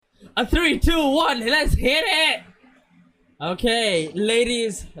A 3, 2, 1. Let's hit it. Okay,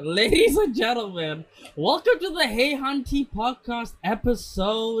 ladies and gentlemen, welcome to the Hey Hunty podcast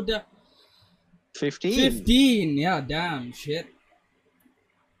episode 15. Yeah, damn shit.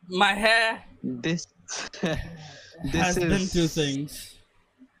 My hair This has been two things.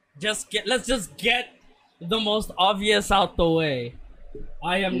 Let's just get the most obvious out the way.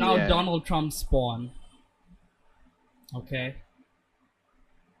 I am now Donald Trump's spawn. Okay.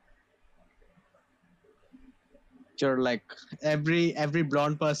 You're like every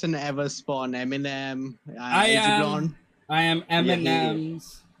blonde person ever spawn. Eminem. I am blonde. I am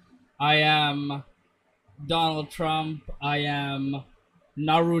Eminem's. I am Donald Trump. I am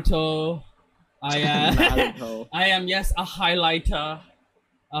Naruto. I am Naruto. I am a highlighter.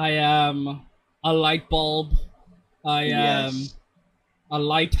 I am a light bulb. I am a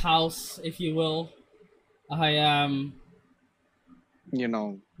lighthouse, if you will. I am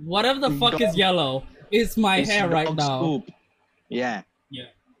whatever the fuck is yellow. It's my hair right now. Scoop. Yeah. Yeah.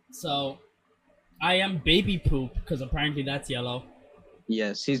 So, I am baby poop because apparently that's yellow.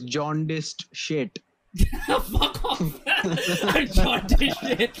 Yes, he's jaundiced shit. Fuck off. I'm jaundiced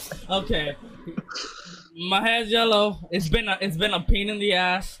shit. Okay. My hair's yellow. It's been a pain in the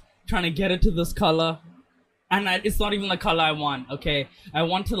ass trying to get it to this color, and it's not even the color I want. Okay, I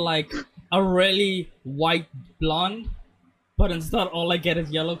wanted like a really white blonde. But instead, all I get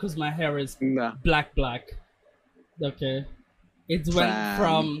is yellow because my hair is black. Okay. It's went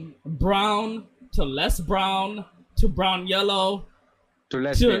from brown to less brown to brown yellow to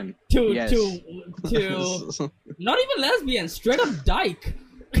lesbian. To not even lesbian, straight up dyke.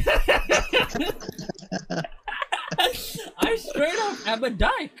 I straight up am a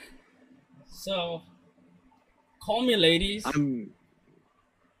dyke. So, call me ladies.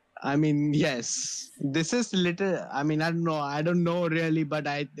 I mean, yes. This is little. I mean, I don't know really, but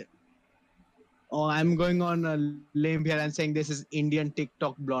I'm going on a limb here and saying this is Indian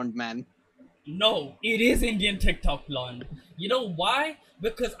TikTok blonde man. No, it is Indian TikTok blonde. You know why?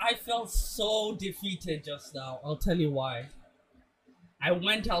 Because I felt so defeated just now. I'll tell you why. I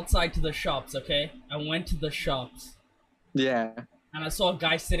went outside to the shops, okay? I went to the shops. Yeah. And I saw a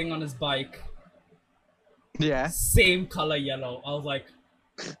guy sitting on his bike. Yeah. Same color yellow. I was like,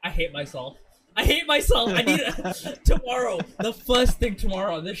 I hate myself. I need tomorrow. The first thing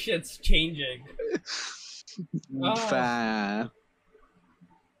tomorrow. This shit's changing. Nah,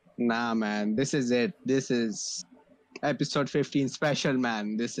 man. This is it. This is episode 15 special,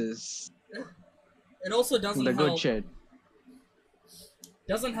 man. This is. It also doesn't help. The good shit.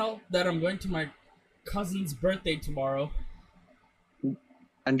 Doesn't help that I'm going to my cousin's birthday tomorrow.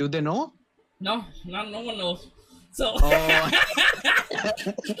 And do they know? No one knows. So,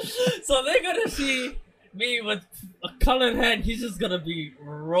 so they're gonna see me with a colored head. He's just gonna be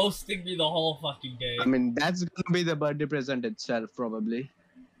roasting me the whole fucking day. I mean, that's gonna be the birthday present itself, probably.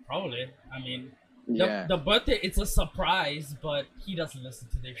 Probably. I mean, yeah. The birthday, it's a surprise, but he doesn't listen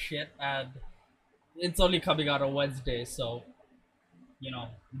to this shit, and it's only coming out on Wednesday, so,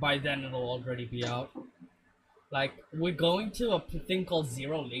 by then it'll already be out. Like, we're going to a thing called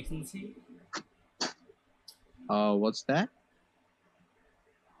Zero Latency. What's that?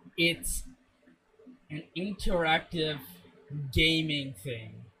 It's an interactive gaming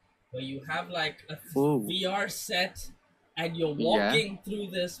thing where you have like a VR set and you're walking through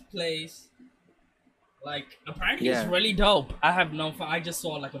this place. Like, apparently it's really dope. I have no fun. I just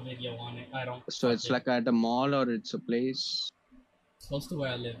saw like a video on it. I don't. So it's like at a mall or it's a place? Close to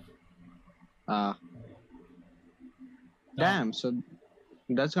where I live. Damn, so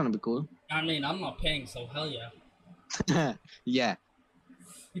that's gonna be cool. I mean, I'm not paying, so hell yeah. Yeah.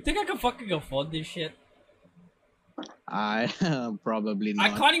 You think I can fucking afford this shit? I probably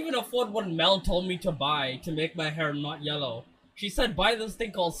not. I can't even afford what Mel told me to buy to make my hair not yellow. She said buy this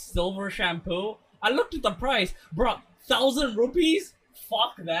thing called silver shampoo. I looked at the price. Bro, 1,000 rupees?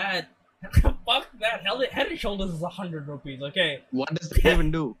 Fuck that. Fuck that. Head and Shoulders is 100 rupees, okay? What does it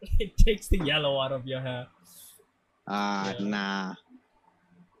even do? It takes the yellow out of your hair. Nah.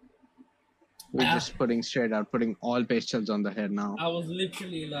 We're just putting all pastels on the hair now. I was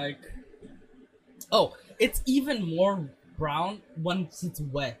literally like... Oh, it's even more brown once it's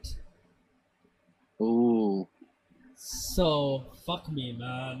wet. Ooh. So, fuck me,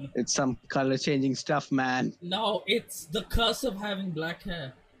 man. It's some color changing stuff, man. No, it's the curse of having black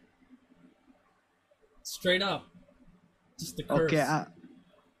hair. Straight up. Just the curse. Okay,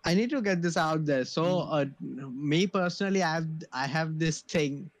 I need to get this out there. So, me personally, I have this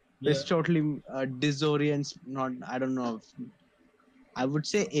thing. This totally disorients. I don't know. I would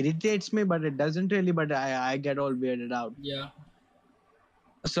say irritates me, but it doesn't really. But I get all weirded out. Yeah.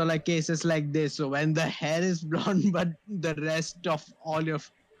 So like cases like this. So when the hair is blonde, but the rest of all your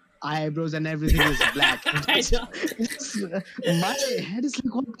eyebrows and everything is black. I don't- My head is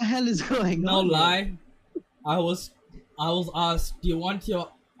like, what the hell is going no on? here? lie, I was asked, do you want your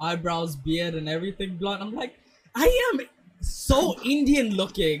eyebrows, beard, and everything blonde? I'm like, I am so Indian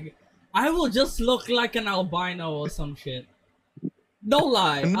looking. I will just look like an albino or some shit. No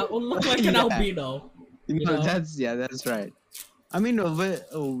lie, I will look like an Yeah. albino. You No, know? that's right. I mean,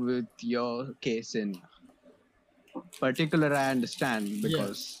 with your case in particular, I understand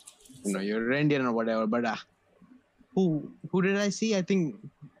because you're Indian or whatever. But who did I see? I think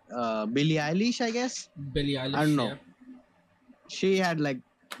Billie Eilish, I guess. Billie Eilish. I don't know. Yeah. She had like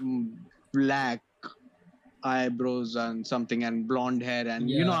black eyebrows and something and blonde hair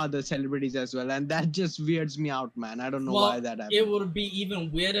and other celebrities as well, and that just weirds me out, man. I don't know Well, why that happened. it would be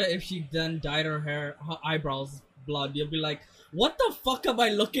even weirder if she then dyed her eyebrows blood. You'll be like, what the fuck am I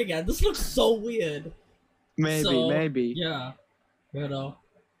looking at? This looks so weird. Maybe. Yeah. You know.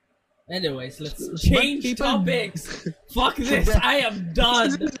 Anyways, let's But change people- topics. Fuck this. I am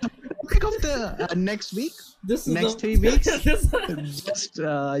done. Pick up the next week. This is Next the, 3 weeks? this- Just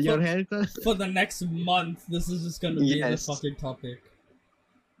your haircut. for the next month. This is just gonna be Yes. the fucking topic.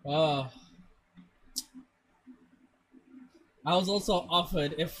 I was also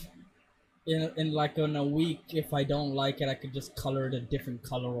offered if in a week, if I don't like it, I could just color it a different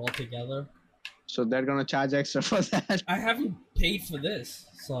color altogether. So they're gonna charge extra for that. I haven't paid for this,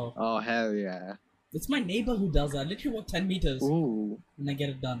 so Oh hell yeah! it's my neighbor who does that. I literally walk 10 meters Ooh, and I get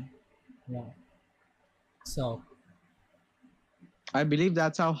it done. Yeah. So I believe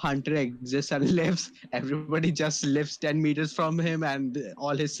that's how Hunter exists and lives. Everybody just lives 10 meters from him, and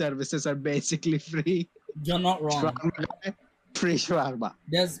all his services are basically free. you're not wrong. Shawarma guy, free shawarma.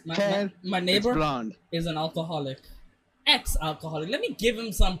 There's Hair, my It's neighbor blonde. is an alcoholic, ex-alcoholic. Let me give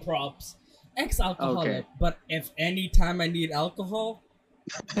him some props. Ex-alcoholic, Okay. but if any time I need alcohol,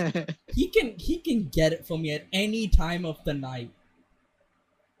 he can get it for me at any time of the night.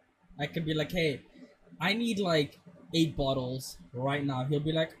 I could be like, hey, I need like 8 bottles right now. He'll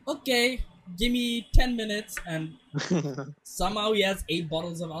be like, okay, give me 10 minutes, and somehow he has 8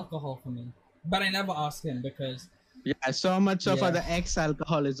 bottles of alcohol for me. But I never ask him because Yeah, so much of Yeah. the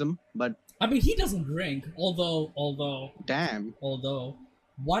ex-alcoholism, but I mean he doesn't drink. Although damn,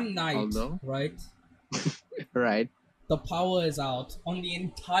 one night, Although? right? right? The power is out on the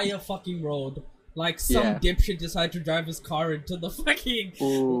entire fucking road. Like some Yeah. dipshit decided to drive his car into the fucking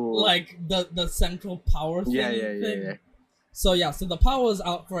Ooh. like the central power thing. Yeah. So so the power is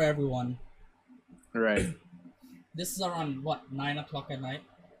out for everyone. Right. This is around what 9 o'clock at night,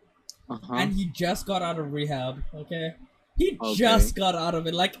 Uh-huh. and he just got out of rehab. Okay, he Okay. just got out of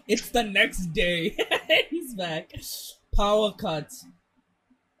it. Like it's the next day. He's back. Power cuts.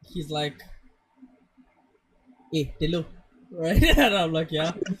 He's like, hey, Dilu. Right? And I'm like,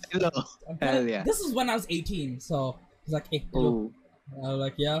 yeah. Hello. I'm Hell kinda- yeah. This is when I was 18, so he's like, hey, Dilu. Ooh. I was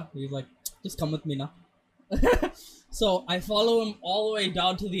like, yeah. He's like, just come with me now. So I follow him all the way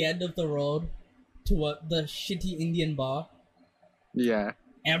down to the end of the road to the shitty Indian bar. Yeah.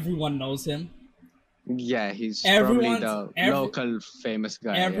 Everyone knows him. Yeah, he's Everyone's- probably the local famous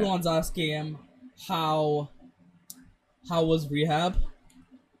guy. yeah. Everyone's asking him how was rehab.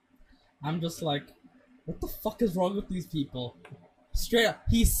 I'm just like, what the fuck is wrong with these people? Straight up,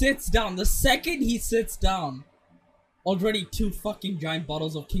 he sits down. The second he sits down, already 2 fucking giant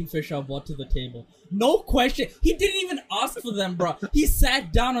bottles of Kingfisher are brought to the table. No question. He didn't even ask for them, bro. He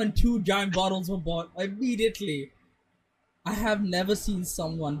sat down and 2 giant bottles were bought immediately. I have never seen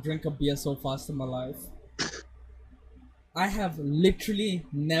someone drink a beer so fast in my life. I have literally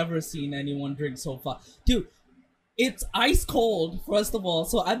never seen anyone drink so fast. Dude, it's ice cold, first of all,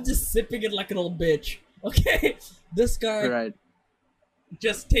 so I'm just sipping it like an old bitch. Okay? This guy Right.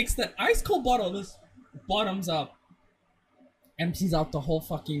 just takes that ice cold bottle, this bottoms up, empties out the whole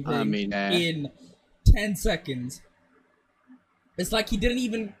fucking thing I mean, in 10 seconds. It's like he didn't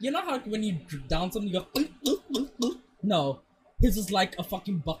even, you know how when you down something, you go, no. His is like a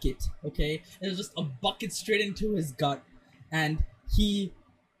fucking bucket, okay? It was just a bucket straight into his gut. And he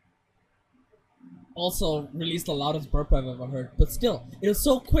also released the loudest burp I've ever heard. But still, it was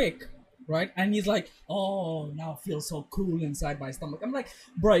so quick, right? And he's like, oh, now it feels so cool inside my stomach. I'm like,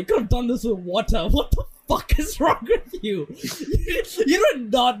 bro, you could have done this with water. What the fuck is wrong with you? You do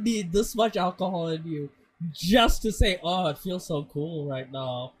not need this much alcohol in you just to say, oh, it feels so cool right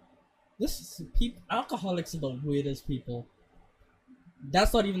now. This is alcoholics are the weirdest people.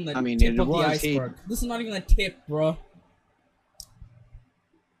 That's not even the I mean, tip it of the was iceberg. This is not even a tip, bro.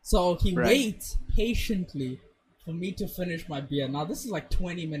 So he Right. waits patiently for me to finish my beer. Now this is like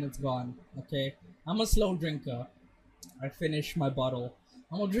 20 minutes gone. Okay, I'm a slow drinker. I finish my bottle.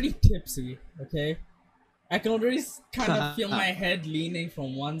 I'm already tipsy. Okay, I can already kind of feel my head leaning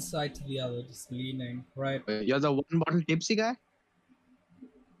from one side to the other, just leaning. Right. You're the one bottle tipsy guy.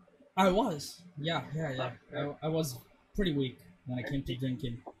 I was. Yeah. I was pretty weak when I came to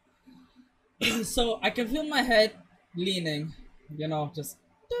drinking. So I can feel my head leaning. You know, just.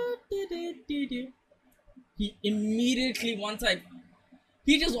 He immediately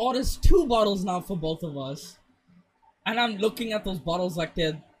he just orders 2 bottles now for both of us, and I'm looking at those bottles like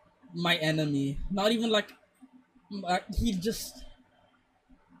they're my enemy. Not even like he just,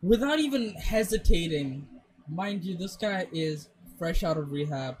 without even hesitating, mind you, this guy is fresh out of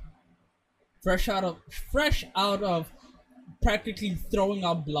rehab, fresh out of practically throwing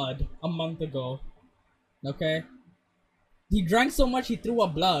up blood a month ago. Okay, he drank so much he threw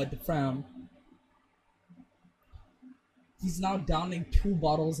up blood from. He's now downing 2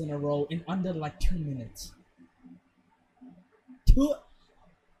 bottles in a row in under like 2 minutes.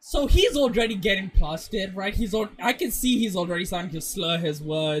 So he's already getting plastered, right? I can see he's already starting to slur his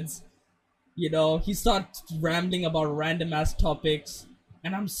words. You know, he starts rambling about random ass topics.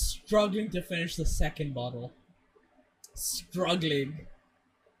 And I'm struggling to finish the second bottle. Struggling.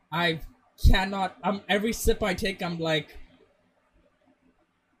 Every sip I take, I'm like,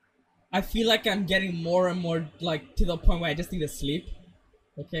 I feel like I'm getting more and more like to the point where I just need to sleep.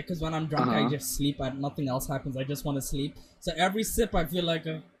 Okay, because when I'm drunk, I just sleep. Nothing else happens. I just want to sleep. So every sip, I feel like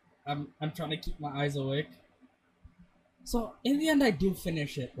I'm trying to keep my eyes awake. So in the end, I do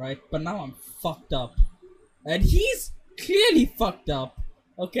finish it, right? But now I'm fucked up, and he's clearly fucked up.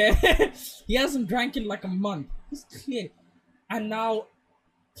 Okay, he hasn't drank in like a month. He's clear, and now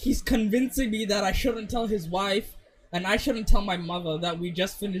he's convincing me that I shouldn't tell his wife. And I shouldn't tell my mother that we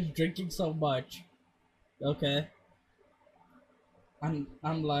just finished drinking so much. Okay. And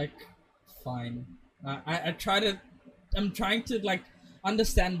I'm like, fine. I'm trying to like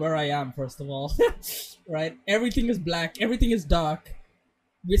understand where I am first of all. Right? Everything is black. Everything is dark.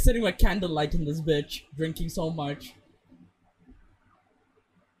 We're sitting with candlelight in this bitch, drinking so much.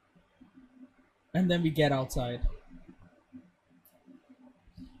 And then we get outside.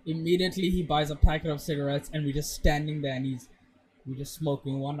 Immediately he buys a packet of cigarettes and we're just standing there and we're just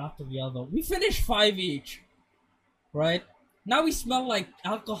smoking one after the other. We finished 5 each. Right? Now we smell like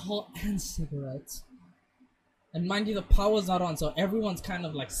alcohol and cigarettes. And mind you, the power's not on, so everyone's kind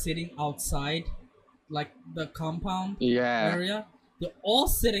of like sitting outside, like the compound area. They're all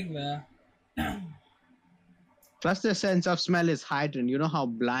sitting there. Plus, the sense of smell is heightened. You know how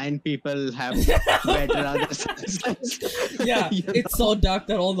blind people have better other senses. Yeah, it's so dark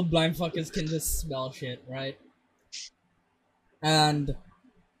that all the blind fuckers can just smell shit, right? And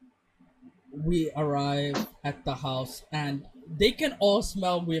we arrive at the house, and they can all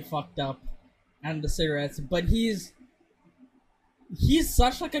smell we're fucked up, and the cigarettes. But he's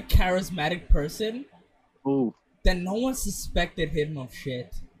such like a charismatic person. Ooh. That no one suspected him of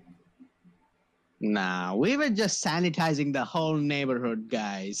shit. Nah, we were just sanitizing the whole neighborhood,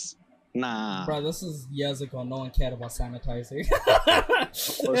 guys. Nah. Bro, this is years ago. No one cared about sanitizing.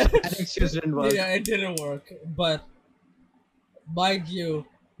 That excuse didn't work. Yeah, it didn't work. But, mind you,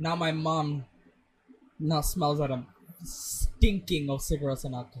 now my mom now smells that I'm stinking of cigarettes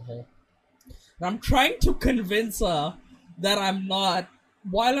and alcohol. And I'm trying to convince her that I'm not,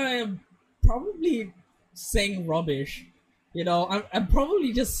 while I am probably saying rubbish. You know, I'm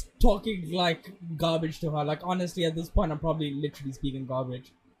probably just talking like garbage to her. Like, honestly, at this point, I'm probably literally speaking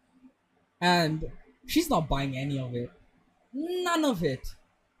garbage. And she's not buying any of it. None of it.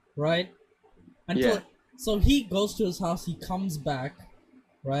 Right? So he goes to his house, he comes back,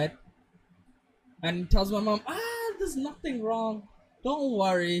 right? And tells my mom, there's nothing wrong. Don't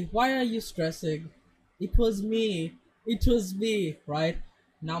worry. Why are you stressing? It was me. It was me, right?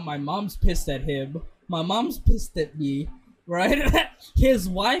 Now my mom's pissed at him. My mom's pissed at me. Right? His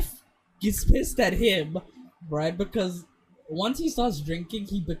wife gets pissed at him, right? Because once he starts drinking,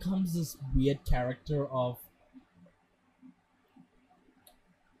 he becomes this weird character of...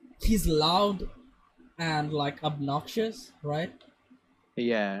 He's loud and, like, obnoxious, right?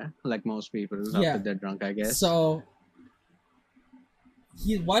 Yeah, like most people after they're drunk, I guess. So,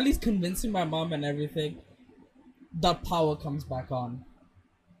 while he's convincing my mom and everything, the power comes back on.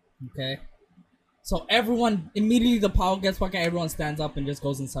 Okay? So immediately the power gets back and everyone stands up and just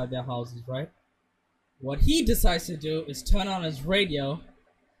goes inside their houses, right? What he decides to do is turn on his radio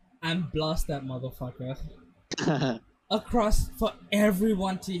and blast that motherfucker across for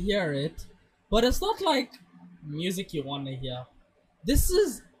everyone to hear it. But it's not like music you want to hear. This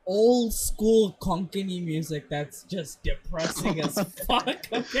is old school konkani music that's just depressing as fuck.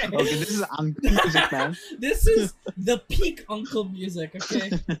 Okay. Okay, this is uncle music, man. This is the peak uncle music,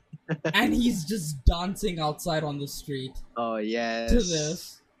 okay? And he's just dancing outside on the street Oh to yes.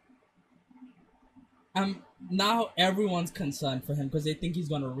 this. Now everyone's concerned for him because they think he's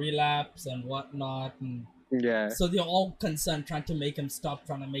gonna relapse and whatnot, and Yeah. so they're all concerned, trying to make him stop,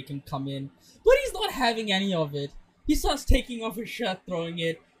 trying to make him come in. But he's not having any of it. He starts taking off his shirt, throwing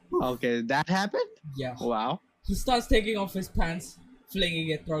it. Okay, that happened. Yeah. Wow. He starts taking off his pants, flinging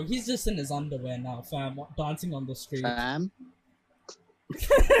it, throwing. He's just in his underwear now, fam, dancing on the street. Fam.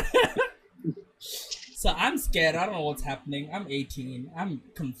 So I'm scared. I don't know what's happening. I'm 18. I'm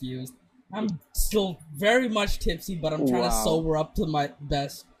confused. I'm still very much tipsy, but I'm trying to Wow. sober up to my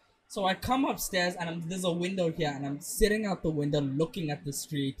best. So I come upstairs and there's a window here, and I'm sitting out the window looking at the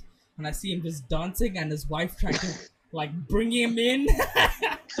street, and I see him just dancing, and his wife trying to like bring him in.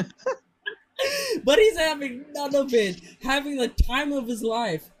 But he's having none of it, having the time of his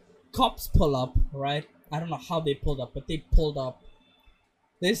life. Cops pull up, right? I don't know how they pulled up, but they pulled up.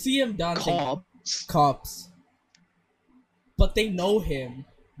 They see him dancing. Cops. Cops. But they know him,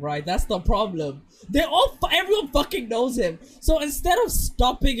 right? That's the problem. Everyone fucking knows him. So instead of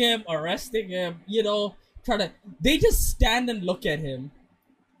stopping him, arresting him, they just stand and look at him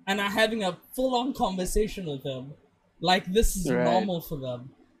and are having a full-on conversation with him. Like this is Right. normal for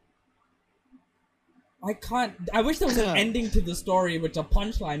them. I wish there was an ending to the story with a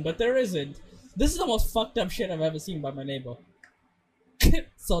punchline, but there isn't. This is the most fucked up shit I've ever seen by my neighbor.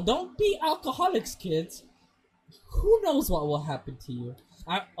 So don't be alcoholics, kids. Who knows what will happen to you?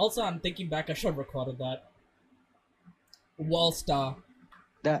 I'm thinking back, I should have recorded that. World Star.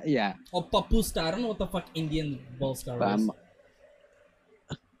 Yeah. Or Papu Star. I don't know what the fuck Indian World Star is.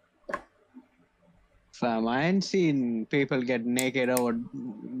 Fam, I ain't seen people get naked over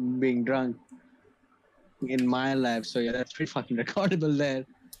being drunk in my life, so yeah, that's pretty fucking recordable there.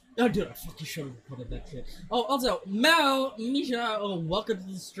 Oh, dude, I fucking should have recorded that shit. Oh, also, Misha, welcome to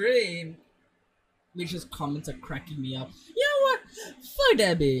the stream. Misha's comments are cracking me up. You know what? Fuck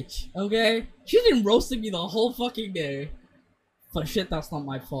that bitch, okay? She's been roasting me the whole fucking day. For shit that's not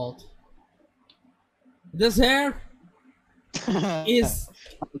my fault. This hair is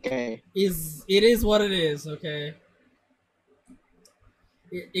okay. it is what it is, okay?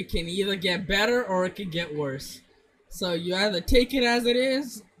 It can either get better or it can get worse. So you either take it as it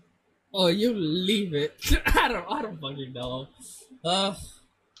is or you leave it. I don't fucking know.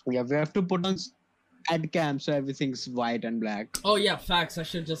 Yeah, we have to put on ad cam so everything's white and black. Oh yeah, facts. I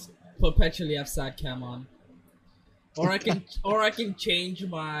should just perpetually have sad cam on. Or I can change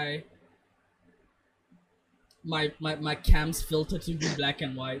my cam's filter to be black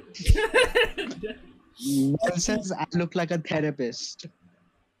and white. Since I look like a therapist.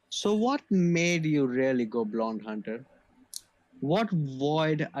 So what made you really go blonde, Hunter? What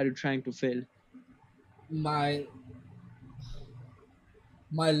void are you trying to fill? My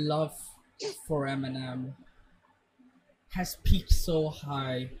love for Eminem has peaked so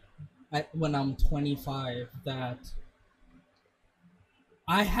high when I'm 25 that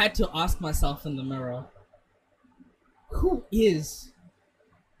I had to ask myself in the mirror, who is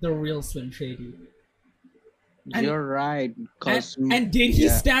the real Slim Shady? You're right. And did he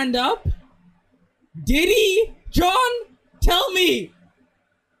stand up? Did he? John, tell me.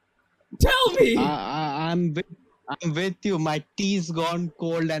 Tell me. I'm with you. My tea's gone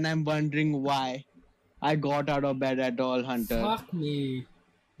cold and I'm wondering why I got out of bed at all, Hunter. Fuck me.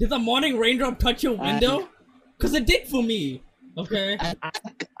 Did the morning raindrop touch your window? Because it did for me. Okay.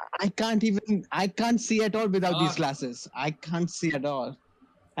 I can't see at all without these glasses. I can't see at all.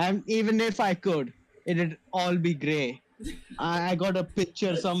 And even if I could, it'd all be gray. I got a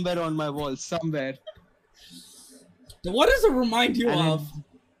picture somewhere on my wall, somewhere. What does it remind you of?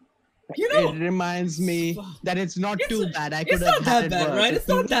 It reminds me that it's not too bad. It's not that bad, right? It's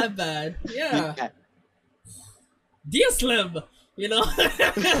not that bad. Yeah. Dear Slim, you know.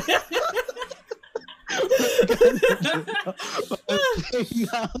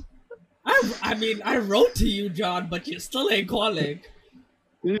 I mean, I wrote to you, John, but you still ain't calling.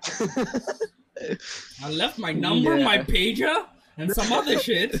 I left my number, my pager, and some other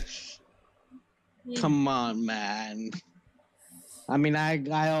shit. Come on, man. I mean,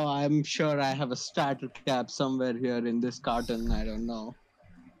 I'm sure I have a starter cap somewhere here in this carton. I don't know.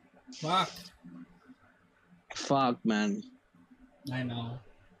 Fuck, man. I know.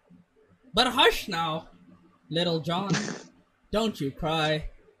 But hush now, little John. Don't you cry.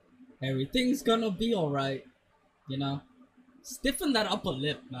 Everything's gonna be alright. You know? Stiffen that upper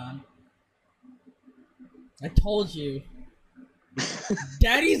lip, man. I told you.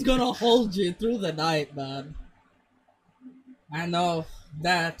 Daddy's gonna hold you through the night, man. I know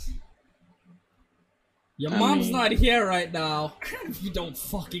that. Your mom's not here right now. You don't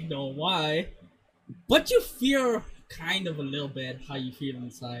fucking know why. But you fear kind of a little bit how you feel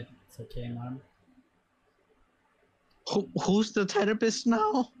inside. It's okay, man. Who's the therapist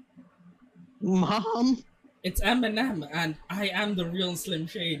now? Mom? It's Eminem, and I am the real Slim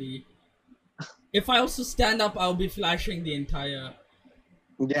Shady. If I also stand up, I'll be flashing the entire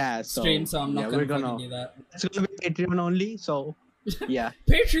stream, so I'm not gonna fucking do that. It's gonna be Patreon only, so yeah.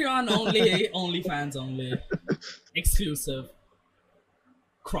 Patreon only, OnlyFans only. Exclusive.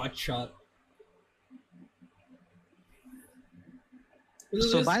 Crotch shot.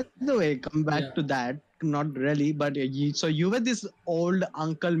 So by the way, come back to that. Not really, but so you were this old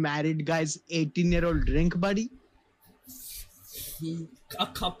uncle married guy's 18-year-old drink buddy? A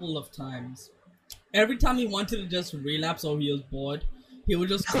couple of times. Every time he wanted to just relapse or he was bored, he would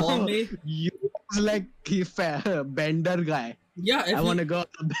just call me. You was like a bender guy. Yeah, I want to go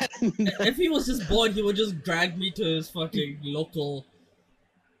to bend. If he was just bored, he would just drag me to his fucking local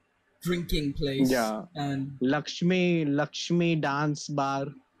drinking place. Yeah. And Lakshmi dance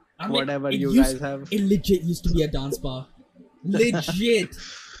bar. Whatever you guys have. It legit used to be a dance bar. Legit.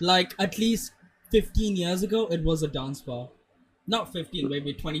 Like at least 15 years ago, it was a dance bar. Not 15,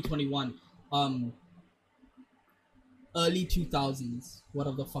 maybe 2021. Early 2000s.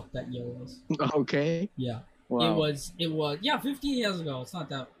 Whatever the fuck that year was. Okay. Yeah. Wow. It was 15 years ago. It's not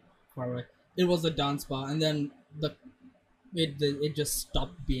that far away. It was a dance bar, and then it just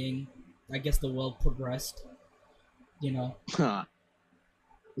stopped being. I guess the world progressed. You know.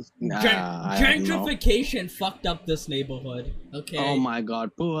 Gentrification fucked up this neighborhood. Okay. Oh my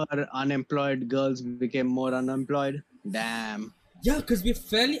god, poor unemployed girls became more unemployed. Damn. Yeah, because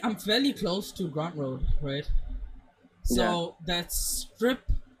I'm fairly close to Grant Road, right? So that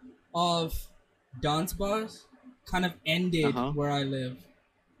strip of dance bars kind of ended where I live.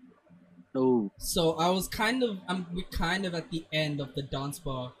 Oh. So we're kind of at the end of the dance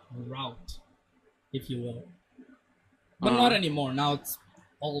bar route, if you will. But not anymore. Now it's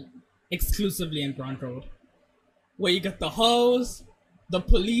all exclusively in Grant Road, where you got the hoes, the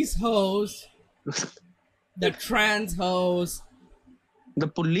police hoes, the trans hoes. The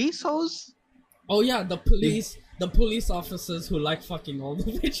police hoes? Oh yeah, the police officers who like fucking all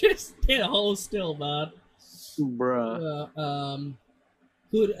the bitches. They're hoes still, man. Bruh.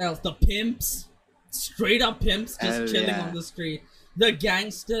 Who else? The pimps. Straight up pimps just chilling on the street. The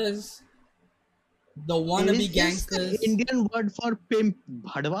gangsters. The wannabe gangsters. Is the Indian word for pimp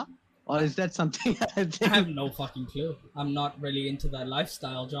bhadwa? Or is that something I have no fucking clue. I'm not really into that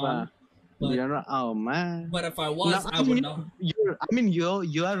lifestyle, John. But you're not, oh man. But if I was, I would know.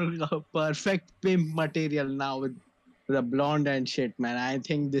 You are a perfect pimp material now with the blonde and shit, man. I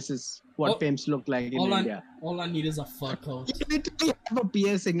think this is what pimps look like in India. All I need is a fur coat. You literally have a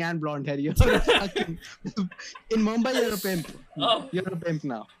piercing and blonde hair. You're a fucking... In Mumbai, you're a pimp. Oh. You're a pimp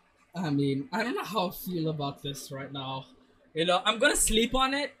now. I mean, I don't know how I feel about this right now. You know, I'm gonna sleep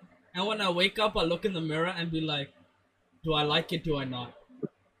on it, and when I wake up, I'll look in the mirror and be like, do I like it, do I not?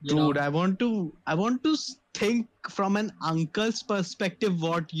 Dude, I want to think from an uncle's perspective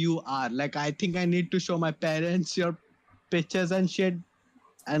what you are. Like, I think I need to show my parents your pictures and shit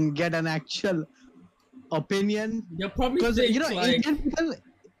and get an actual opinion. They'll probably think like, Indian people...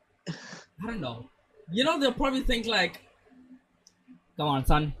 I don't know. You know, they'll probably think like, come on,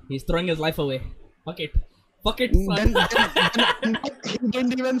 son, he's throwing his life away. Fuck it, son. Then he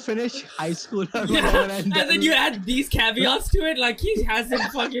didn't even finish high school. And then you add these caveats to it, like he hasn't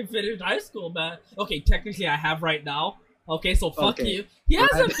fucking finished high school, man. Okay, technically I have right now. Okay, so fuck you. He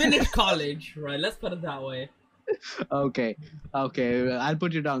hasn't finished college, right? Let's put it that way. Okay, I'll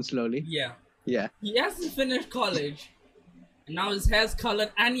put you down slowly. Yeah. He hasn't finished college, and now his hair's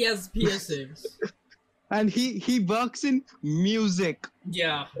colored, and he has piercings. And he works in music.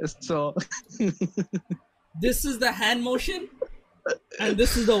 Yeah. So this is the hand motion, and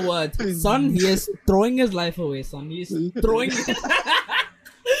this is the word. Son, he is throwing his life away. Son, he is throwing.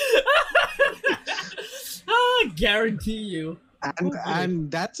 I guarantee you. And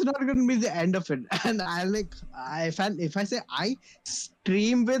that's not going to be the end of it. And if I say I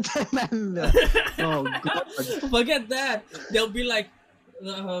stream with him, and oh god, forget that. They'll be like,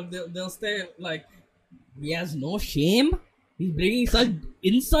 they'll stay like, he has no shame. He's bringing such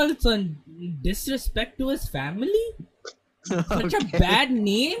insults and disrespect to his family. Such a bad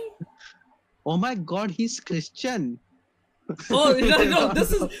name. Oh my god, he's Christian. Oh no!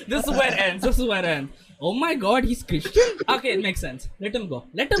 This is where it ends. Oh my God, he's Christian. Okay, it makes sense. Let him go.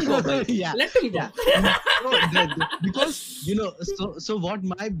 Let him go, buddy. Yeah, Let him go. yeah. No, because so what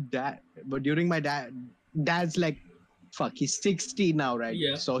my dad, but during my dad's like, fuck, he's 60 now, right?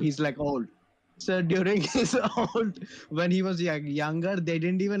 Yeah. So he's like old. So during his old, when he was younger, they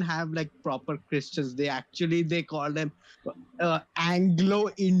didn't even have like proper Christians. They called them Anglo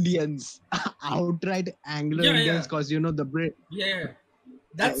Indians, outright Anglo Yeah, Indians, yeah. because the Yeah.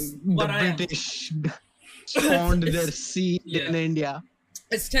 That's the what I am. British spawned their seed Yeah. in India.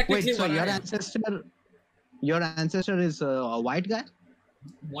 It's technically Wait, so what your I am. ancestor is a white guy?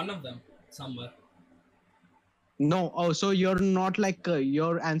 One of them somewhere. No. Oh, so you're not like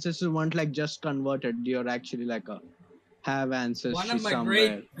your ancestors weren't like just converted. You're actually like have ancestry One of my somewhere.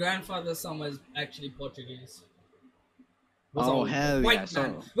 great grandfathers somewhere is actually Portuguese. Was Oh a hell white yeah!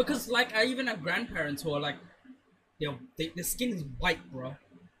 man. So Because like I even have grandparents who are like, their skin is white, bro.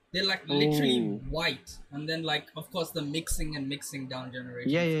 They're like literally Oh. white, and then like of course the mixing down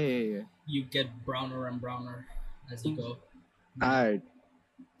generations. yeah. You get browner and browner as you go. Alright.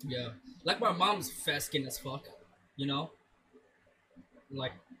 Yeah, like my mom's fair skin as fuck, you know.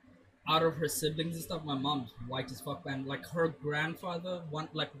 Like out of her siblings and stuff, my mom's white as fuck, and like her grandfather, one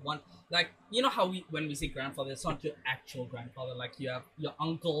like you know how when we say grandfather, it's not your actual grandfather. Like you have your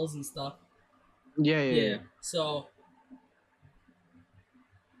uncles and stuff. Yeah. So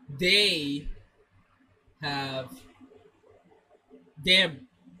they have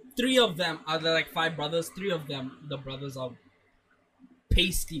three of them are like five brothers. Three of them, the brothers are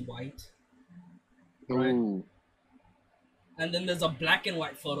pasty white, right? Ooh. And then there's a black and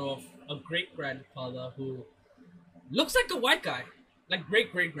white photo of a great grandfather who looks like a white guy, like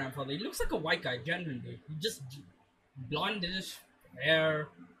great grandfather. He looks like a white guy, genuinely. He just blondish hair,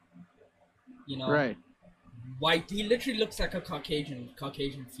 you know, Right. white. He literally looks like a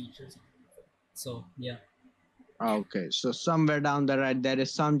Caucasian features. So yeah. Okay. So somewhere down the right, there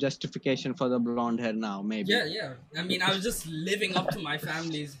is some justification for the blonde hair now, maybe. Yeah. I mean, I was just living up to my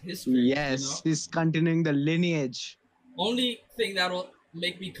family's history. Yes, You know? he's continuing the lineage. Only thing that will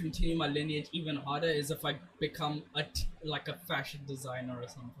make me continue my lineage even harder is if I become like a fashion designer or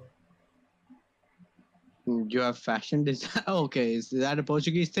something. You have fashion design. Okay, is that a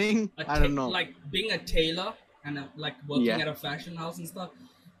Portuguese thing? I don't know. Like being a tailor and like working Yeah. at a fashion house and stuff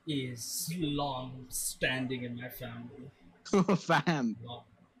is long standing in my family. Fam. Long.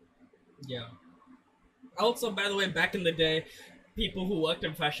 Yeah. Also, by the way, back in the day, people who worked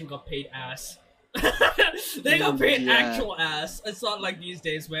in fashion got paid ass. They got paid Yeah. actual ass. It's not like these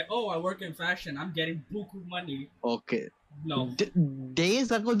days where, oh, I work in fashion, I'm getting buku money. Okay. No.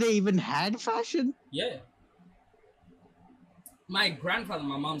 Days ago, they even had fashion. Yeah. My grandfather,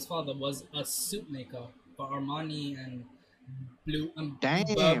 my mom's father, was a suit maker for Armani and Damn.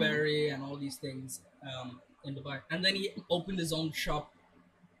 Burberry and all these things in Dubai. And then he opened his own shop.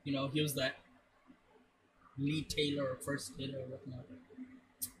 You know, he was the lead tailor, first tailor, whatnot.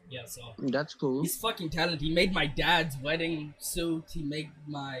 Yeah, so That's cool. he's fucking talented. He made my dad's wedding suit. He made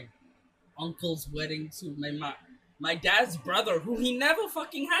my uncle's wedding suit. Made my dad's brother, who he never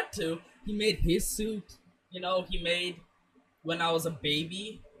fucking had to. He made his suit. You know, he made when I was a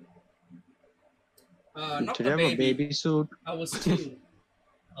baby. Not Did the you have a baby. baby suit? I was 2.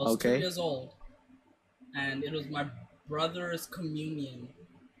 I was 2 Okay. years old, and it was my brother's communion.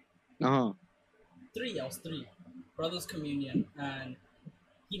 Uh-huh. 3. I was 3. Brother's communion, and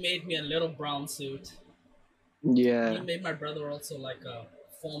he made me a little brown suit. Yeah. He made my brother also like a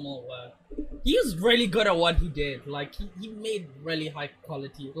formal wear. He was really good at what he did. Like he made really high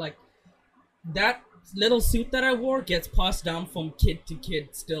quality. Like that little suit that I wore gets passed down from kid to kid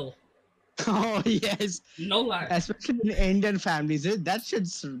still. Oh, yes. No lie. Especially in Indian families. That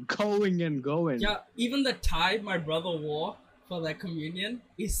shit's going and going. Yeah, even the tie my brother wore for that communion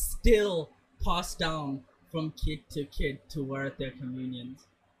is still passed down from kid to wear at their communions.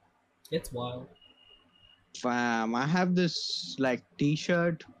 It's wild. Fam, I have this like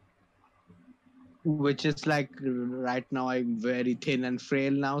t-shirt which is like right now I'm very thin and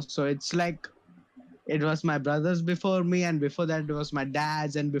frail now, so it's like it was my brother's before me, and before that it was my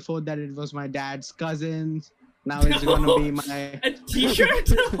dad's, and before that it was my dad's cousins. Now it's gonna be my A t-shirt?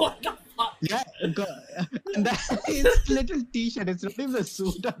 What the fuck? yeah, and that is little t-shirt. It's not even a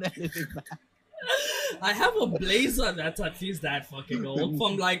suit or anything. I have a blazer that's at least that fucking old.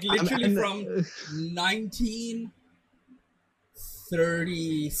 From like literally from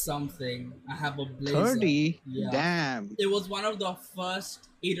 1930 something. I have a blazer. 30? Yeah. Damn. It was one of the first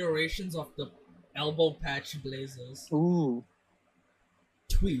iterations of the elbow patch blazers. Ooh.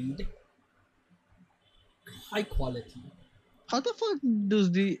 Tweed. High quality. How the fuck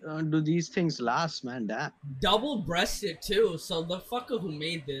do these things last, man? Damn. Double-breasted too. So the fucker who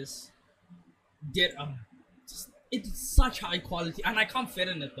made this did it's such high quality, and I can't fit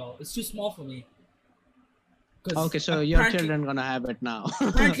in it though. It's too small for me. Okay, so your children gonna have it now.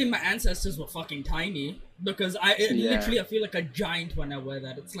 Apparently, my ancestors were fucking tiny because Yeah. literally I feel like a giant when I wear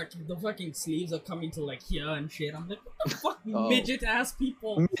that. It's like the fucking sleeves are coming to like here and shit. I'm like, what the fuck, Oh. midget ass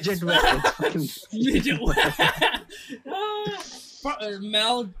people. Midget wear. It's fucking- Midget wear.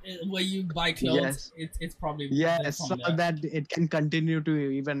 Mel, where you buy clothes, Yes. it's probably Yes, from so there. that it can continue to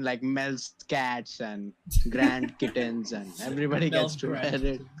even like Mel's cats and grand kittens and everybody Mel's gets to wear brand.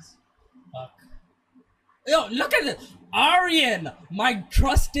 it. Fuck. Yo, look at this. Aryan, my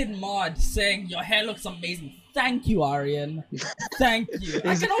trusted mod, saying your hair looks amazing. Thank you, Aryan. Thank you.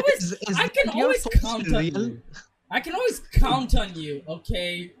 I Is- can always, is I can that your always first count on real- you. I can always count on you.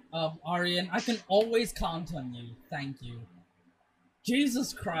 Okay, Aryan, I can always count on you. Thank you.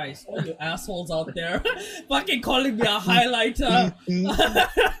 Jesus Christ, all you assholes out there, fucking calling me a highlighter.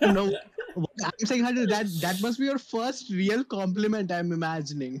 No, what I'm saying Hadi, that must be your first real compliment. I'm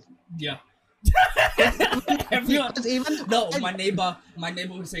imagining. Yeah. Everyone. Because even No, my neighbor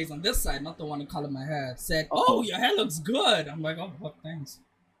who stays on this side, not the one who colored my hair, said, "Oh, your hair looks good." I'm like, "Oh, fuck, thanks."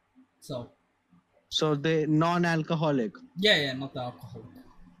 So they non-alcoholic. Yeah, not the alcoholic.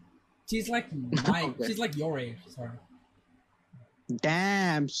 She's like my, Okay. she's like your age. Sorry.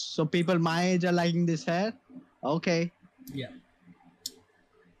 Damn. So people my age are liking this hair. Okay. Yeah.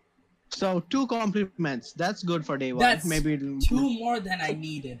 So 2 compliments. That's good for day one. That's Maybe it'll- 2 more than I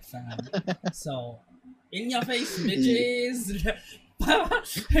needed, fam. So, in your face, bitches.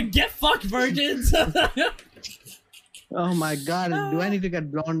 Get fucked, virgins. Oh my god. Do I need to get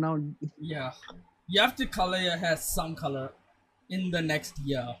blonde now? Yeah. You have to color your hair some color in the next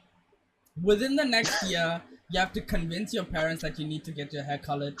year. Within the next year, you have to convince your parents that you need to get your hair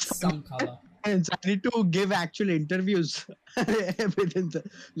colored some color. And I need to give actual interviews within the,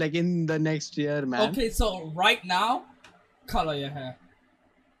 like in the next year, man. Okay, so right now, color your hair.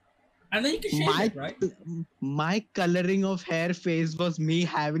 And then you can shave it, right? My coloring of hair phase was me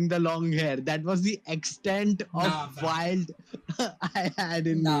having the long hair. That was the extent of Nah, fam. wild I had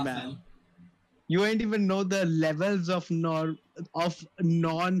in Nah, me, man. fam. You ain't even know the levels of non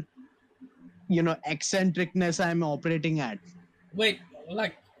eccentricness I'm operating at. Wait,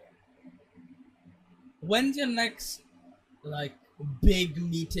 like, when's your next, like, big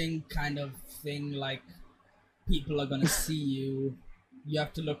meeting kind of thing? Like, people are gonna see you. You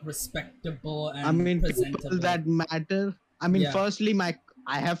have to look respectable and I mean, presentable. people that matter. I mean, Yeah. firstly,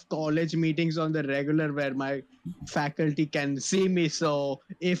 I have college meetings on the regular where my faculty can see me. So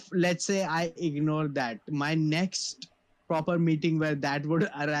if let's say I ignore that, my next proper meeting where that would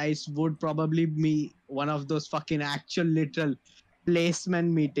arise would probably be one of those fucking actual literal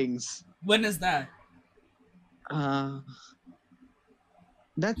placement meetings. When is that?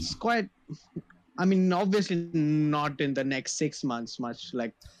 That's quite. I mean, obviously not in the next 6 months, much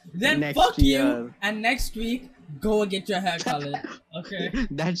like Then next fuck year. you, and next week, go and get your hair colored. Okay?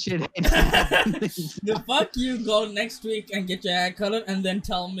 That shit ain't happening. The fuck you, go next week and get your hair colored, and then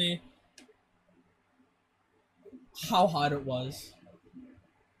tell me how hard it was.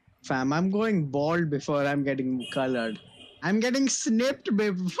 Fam, I'm going bald before I'm getting colored. I'm getting snipped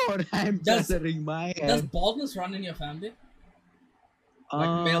before I'm Does- coloring my hair. Does baldness run in your family?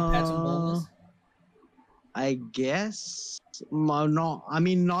 Like male pattern baldness? I guess. No, I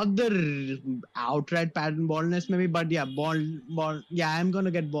mean not the outright pattern baldness, maybe, but yeah, bald. Yeah, I'm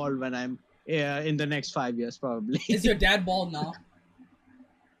gonna get bald when I'm in the next 5 years, probably. Is your dad bald now?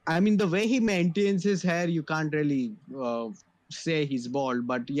 I mean, the way he maintains his hair, you can't really say he's bald,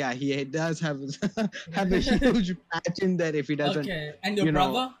 but yeah, he does have have a huge patch in there if he doesn't. Okay, and your you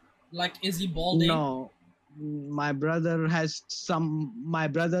know, brother? Like, is he balding? No, my brother has some. My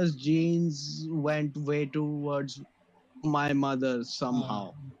brother's genes went way towards my mother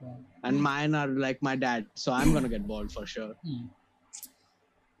somehow, Okay. and mine are like my dad. So I'm gonna get bald for sure.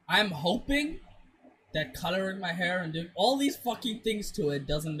 I'm hoping that coloring my hair and doing all these fucking things to it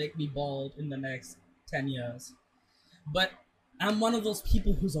doesn't make me bald in the next 10 years. But I'm one of those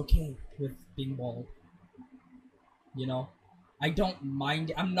people who's okay with being bald. You know? I don't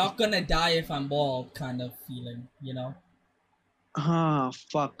mind it. I'm not gonna die if I'm bald kind of feeling, you know? Ah,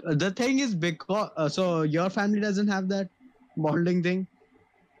 fuck. The thing is, because so your family doesn't have that balding thing.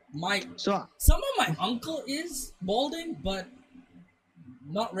 So Some of my uncle is balding, but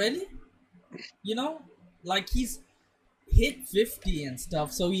not really. You know? Like, he's hit 50 and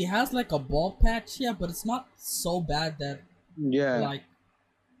stuff, so he has like a bald patch here, but it's not so bad that, yeah, like,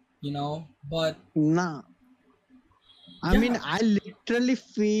 you know, but nah. I mean, I literally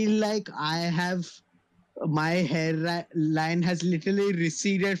feel like I have my line has literally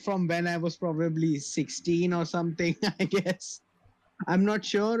receded from when I was probably 16 or something, I guess. I'm not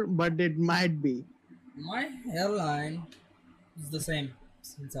sure, but it might be. My hairline is the same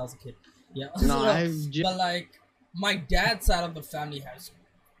since I was a kid. Yeah. No, So, I've just, but like my dad's side of the family has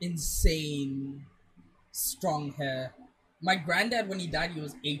insane strong hair. My granddad, when he died, he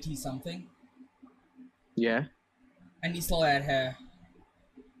was 80 something, yeah. and he still had hair.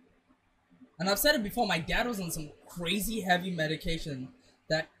 And I've said it before, my dad was on some crazy heavy medication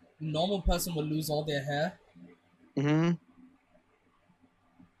that normal person would lose all their hair. Mm-hmm.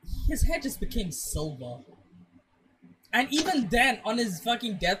 His hair just became silver. And even then, on his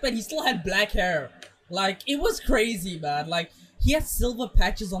fucking deathbed, he still had black hair. Like, it was crazy, man. Like, he had silver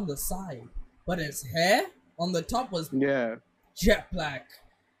patches on the side, but his hair on the top was Yeah. jet black.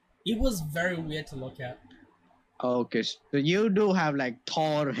 It was very weird to look at. Okay. So you do have like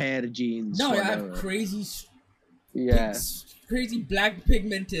Thor hair genes. No, I whatever. have crazy, Yeah. crazy black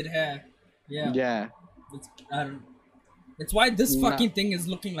pigmented hair. Yeah. Yeah. It's, I don't. It's why this Nah. fucking thing is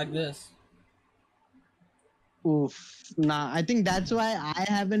looking like this. Oof. Nah, I think that's why I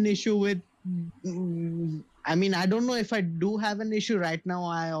have an issue with. I mean, I don't know if I do have an issue right now.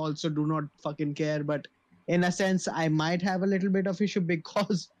 I also do not fucking care, but in a sense, I might have a little bit of issue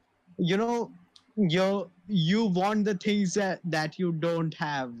because, you know, you want the things that you don't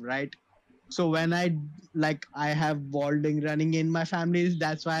have, right? So when I have balding running in my family,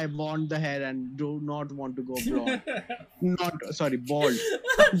 that's why I want the hair and do not want to go blonde. Bald.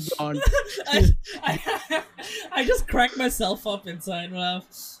 Blonde. I just crack myself up inside, man.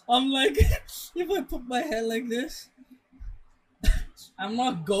 I'm like, if I put my hair like this, I'm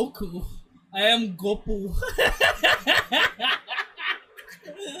not Goku. I am Gopu.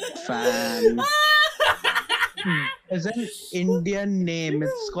 Fan. It's an Indian name.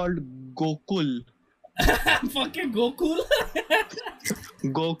 It's called Gokul. I'm fucking Goku.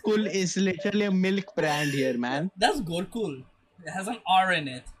 Gokul is literally a milk brand here, man. That's Gorkul. It has an R in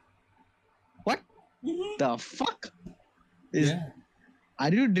it. What the fuck? Yeah.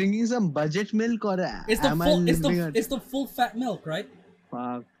 Are you drinking some budget milk or It's the am I full. living a It's the full fat milk, right?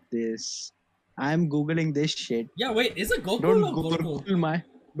 fuck this? I'm googling this shit. Yeah. Wait. Is it Gokul Don't or Gorkul? Gorkul my.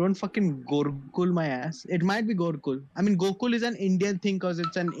 Don't fucking Gorkul my ass. It might be Gorkul. I mean, Gokul is an Indian thing because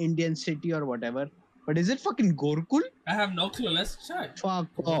it's an Indian city or whatever. But is it fucking Gorkul? I have no clue. Let's check. Fuck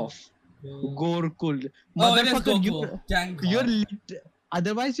off. Oh, Gorkul. it is Motherfucker, Gokul. Thank God.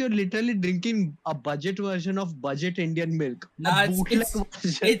 otherwise you're literally drinking a budget version of budget Indian milk. Nah, A bootleg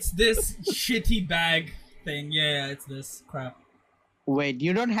version. it's this shitty bag thing. Yeah, it's this crap. Wait,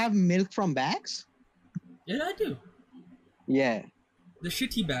 you don't have milk from bags? Yeah, I do. Yeah. The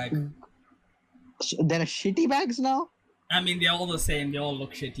shitty bag. There are shitty bags now? I mean, they're all the same. They all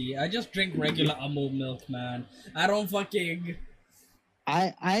look shitty. I just drink regular Amul milk, man. I don't fucking.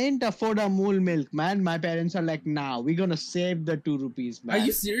 I ain't afford Amul milk, man. My parents are like, nah, we're gonna save the 2 rupees, man. Are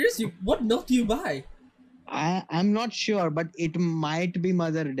you serious? What milk do you buy? I'm not sure, but it might be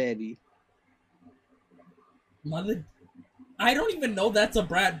Mother Dairy. Mother. I don't even know that's a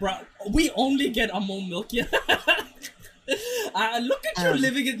brand, bro. We only get Amul milk here. Look at you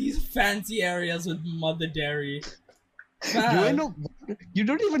living in these fancy areas with Mother Dairy. You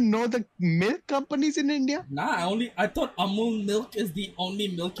don't even know the milk companies in India? Nah, I thought Amul milk is the only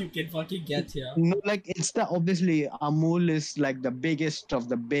milk you can fucking get here. No, like it's obviously Amul is like the biggest of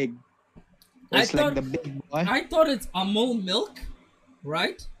the big. It's like the big boy. I thought it's Amul milk,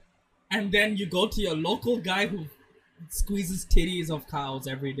 right? And then you go to your local guy who squeezes titties of cows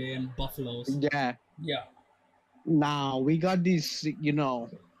every day and buffaloes. Yeah. Yeah. Now we got these,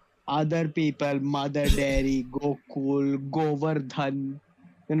 other people, Mother Dairy, Gokul, Govardhan.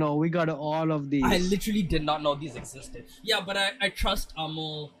 We got all of these. I literally did not know these existed. Yeah, but I trust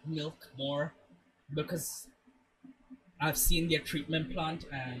Amul milk more because I've seen their treatment plant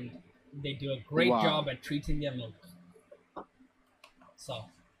and they do a great job at treating their milk. So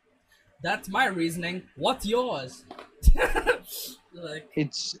that's my reasoning. What's yours?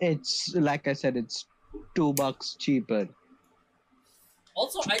 It's like I said, it's $2 cheaper.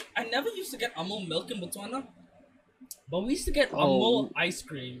 Also, I never used to get Amul milk in Botswana, but we used to get Amul ice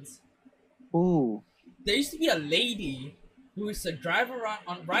creams. Ooh. There used to be a lady who used to ride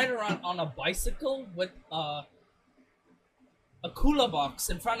around on a bicycle with a cooler box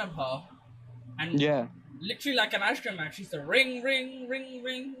in front of her, and literally like an ice cream man. She used to ring, ring, ring,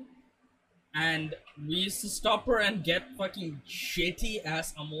 ring, and we used to stop her and get fucking shitty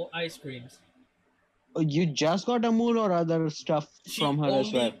ass Amul ice creams. You just got Amul or other stuff from her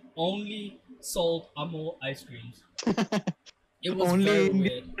as well? Only sold Amul ice creams. It was Only very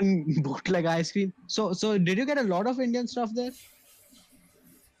Indian weird. bootleg ice cream. So did you get a lot of Indian stuff there?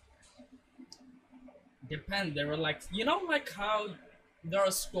 Depend. They were like, you know, like how there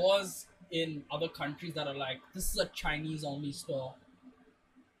are stores in other countries that are like, this is a Chinese only store.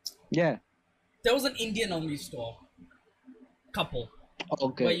 Yeah. There was an Indian only store, couple, where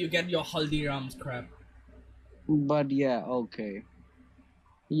Okay. you get your Haldiram's crap. But yeah, okay.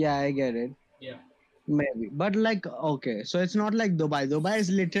 Yeah, I get it. Yeah. Maybe. But like, okay. So it's not like Dubai. Dubai is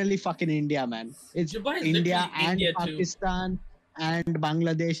literally fucking India, man. It's Dubai is India literally and India too. Pakistan and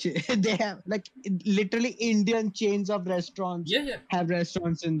Bangladesh. They have like literally Indian chains of restaurants Yeah, yeah. have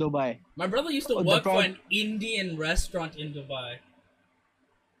restaurants in Dubai. My brother used to Oh, the work for an Indian restaurant in Dubai.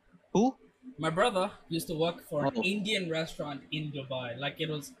 Who? My brother used to work for an Oh, Indian restaurant in Dubai. Like it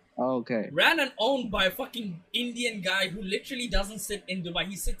was okay. ran and owned by a fucking Indian guy who literally doesn't sit in Dubai.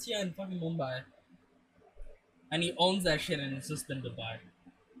 He sits here in fucking Mumbai. And he owns that shit and it's just in Dubai.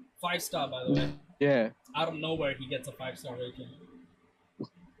 5 star, by the way. Yeah. Out of nowhere, he gets a 5 star rating.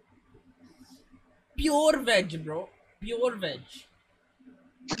 Pure veg, bro. Pure veg.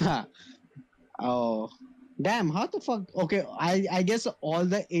 Oh, damn! How the fuck? Okay, I guess all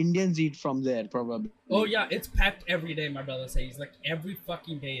the Indians eat from there probably. Oh yeah, it's packed every day. My brother says like every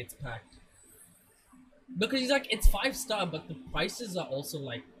fucking day it's packed. Because he's like it's 5 star, but the prices are also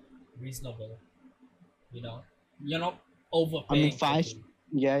like reasonable. You know, you're not I mean, overpaying. For five. food.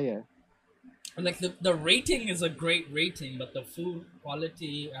 Yeah, yeah. And like the rating is a great rating, but the food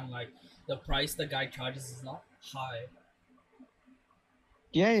quality and like the price the guy charges is not high.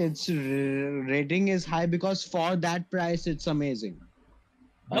 Yeah, its rating is high because for that price, it's amazing.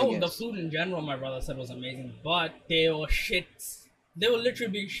 I No, the guess. food in general, my brother said was amazing, but they were shits. They were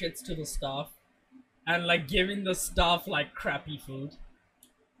literally being shits to the staff, and like giving the staff like crappy food.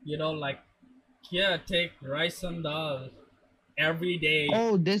 You know, like here, take rice and dal every day.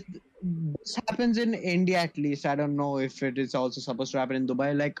 Oh, this happens in India at least. I don't know if it is also supposed to happen in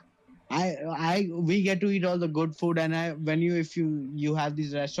Dubai. Like, we get to eat all the good food, and if you have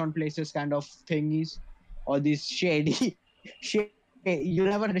these restaurant places kind of thingies, or these shady, shady. You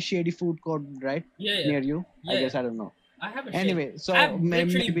never had a shady food court, right? Yeah, yeah, Near you? I yeah. guess I don't know. I have a shit. Anyway, I so have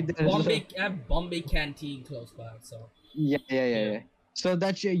literally maybe there's I have Bombay canteen close by, so yeah. So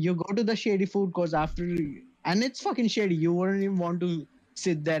you go to the shady food courts and it's fucking shady. You wouldn't even want to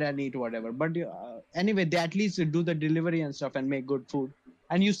sit there and eat whatever. But anyway, they at least do the delivery and stuff and make good food.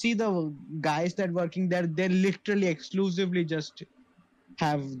 And you see the guys that working there, they literally exclusively just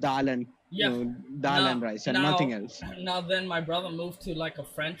have yeah. dal and rice and nothing else. Now then, my brother moved to like a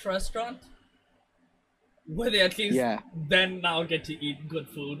French restaurant where they at least Yeah, then now get to eat good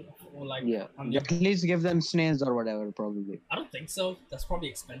food or like yeah. on the, At least give them snails or whatever, probably. I don't think so. That's probably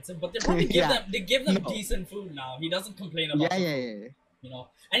expensive, but they probably give Yeah. them No. decent food now. He doesn't complain about Yeah, the yeah, food, yeah. you know,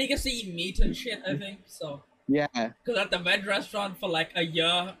 and he gets to eat meat and shit. I think so. Yeah. Because at the veg restaurant for like a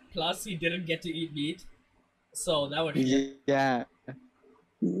year plus, he didn't get to eat meat, so that was shit. Yeah.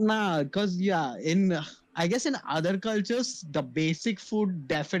 Nah, cause I guess in other cultures the basic food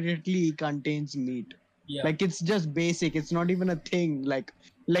definitely contains meat. Yeah, Like it's just basic. It's not even a thing. Like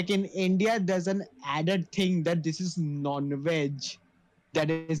in India, there's an added thing that this is non-veg, that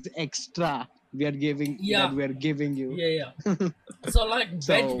is extra. yeah, We are giving you. yeah. So like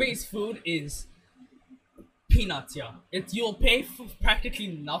So veg-based food is peanuts. Yeah, it's you'll pay for practically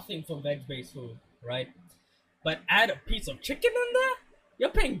nothing for veg-based food, right? But add a piece of chicken in there, you're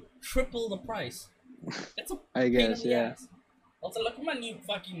paying triple the price. It's a I pain in guess, the yeah. ass. Also, look at my new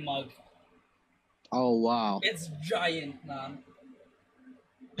fucking mug. Oh wow. It's giant, man.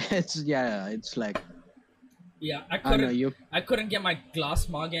 It's like Yeah, I know you. I couldn't get my glass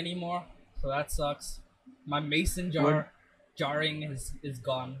mug anymore, so that sucks. My mason jarring is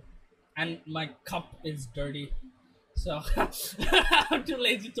gone, and my cup is dirty, so I'm too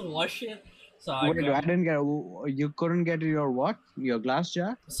lazy to wash it. So I Wait, I didn't get. You couldn't get your what? Your glass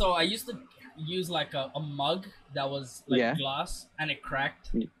jar? so I used to use like a mug that was like Yeah. glass and it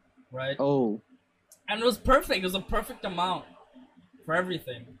cracked, right? Oh, And it was perfect. It was a perfect amount for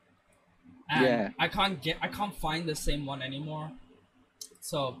everything. And yeah. I can't find the same one anymore.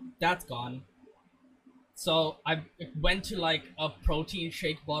 So that's gone. So I went to like a protein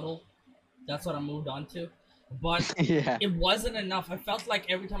shake bottle. That's what I moved on to. But Yeah. it wasn't enough. I felt like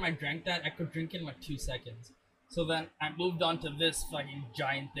every time I drank that, I could drink in like 2 seconds. So then I moved on to this fucking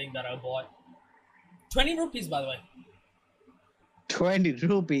giant thing that I bought. 20 rupees, by the way. 20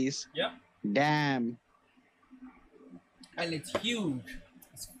 rupees. Yeah. Damn. And it's huge.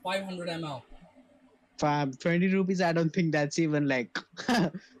 It's 500 ml. 20 rupees. I don't think that's even like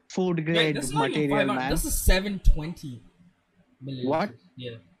food Wait, grade this is not even material, 500. man. This is 720 milliliters. What?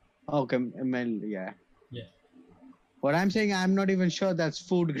 Yeah. Okay, ml, yeah. Yeah. What I'm saying, I'm not even sure that's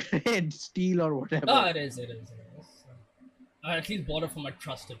food grade steel or whatever. Oh, it is. I at least bought it from a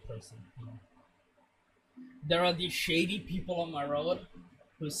trusted person. You know. There are these shady people on my road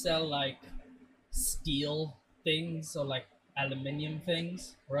who sell like steel things or like aluminium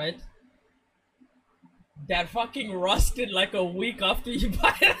things, right? That fucking rusted like a week after you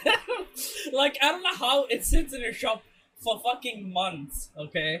buy it. Like, I don't know how it sits in a shop for fucking months,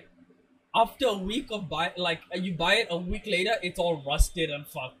 okay? After a week of you buy it a week later, it's all rusted and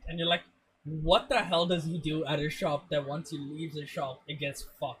fucked. And you're like, what the hell does he do at a shop that once he leaves the shop, it gets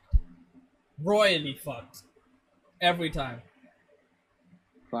fucked? Royally fucked. Every time.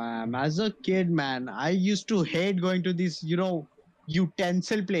 As a kid, man, I used to hate going to these,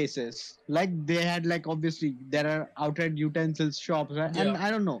 utensil places. Like they had like obviously there are outright utensils shops, right? And Yeah.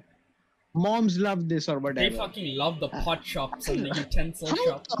 I don't know. Moms love this or whatever. They fucking love the pot shops and the utensil How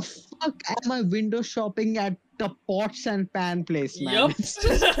shops. the fuck am I window shopping at the pots and pan place, man? Yup. It's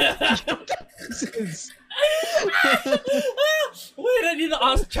just utensils. Wait, I need to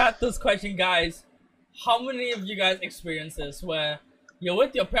ask chat this question, guys. How many of you guys experience this where you're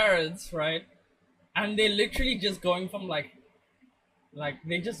with your parents, right? And they're literally just going from like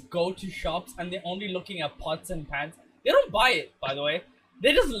they just go to shops and they're only looking at pots and pans. They don't buy it, by the way.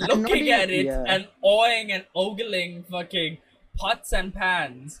 They're just looking at it yeah. and awing and ogling fucking pots and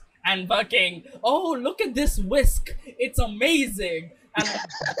pans and fucking, oh, look at this whisk. It's amazing. And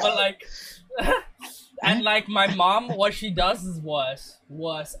but like and like my mom, what she does is worse.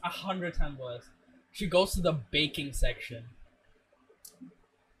 100 times worse. She goes to the baking section.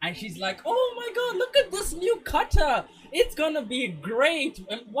 And she's like, oh my god, look at this new cutter. It's gonna be great.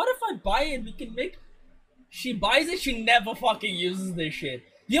 And what if I buy it? We can make... She buys it, she never fucking uses this shit.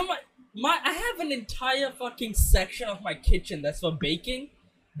 You know, I have an entire fucking section of my kitchen that's for baking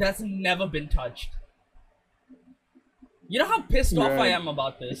that's never been touched. You know how pissed off I am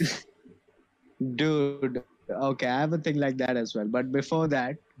about this? Dude, okay, I have a thing like that as well. But before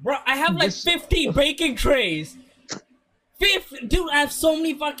that... Bro, I have like 50 baking trays. Dude, I have so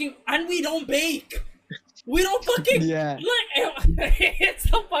many fucking... And we don't bake. We don't fucking... Yeah. Like, it's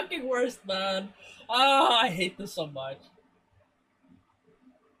the fucking worst, man. Oh, I hate this so much.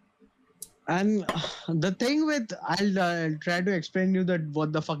 And the thing with... I'll try to explain you that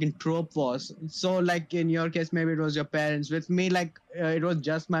what the fucking trope was. So, like, in your case, maybe it was your parents. With me, like, it was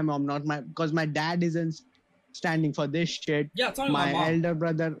just my mom, not my... Because my dad isn't standing for this shit. Yeah, it's only my mom. elder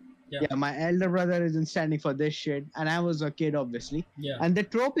brother... Yeah. My elder brother isn't standing for this shit, and I was a kid, obviously. Yeah. And the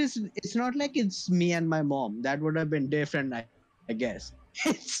trope is, it's not like it's me and my mom. That would have been different, I guess.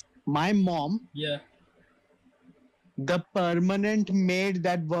 It's my mom, Yeah. the permanent maid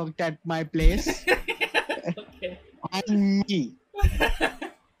that worked at my place, Okay. and me.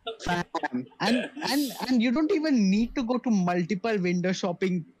 Fam. And you don't even need to go to multiple window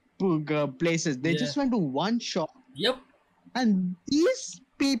shopping places. They just went to one shop. Yep. And these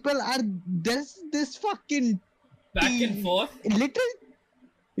people are this fucking Back and forth. little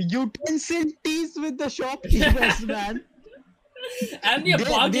utensil teas with the shopkeepers, man. And you're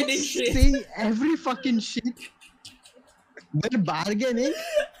bargaining They're shit. saying every fucking shit. They're bargaining,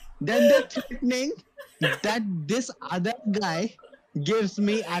 then they're threatening that this other guy gives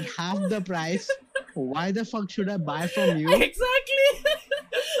me at half the price. Why the fuck should I buy from you? Exactly.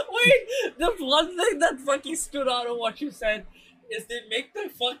 Wait, the one thing that fucking stood out of what you said is they make the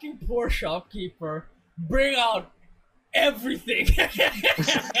fucking poor shopkeeper bring out everything.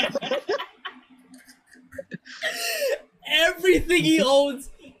 Everything he owns,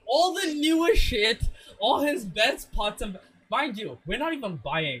 all the newest shit, all his best pots and... Mind you, we're not even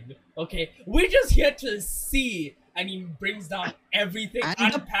buying, okay? We're just here to see, and he brings down everything,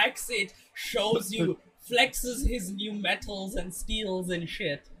 unpacks it, shows you, flexes his new metals and steels and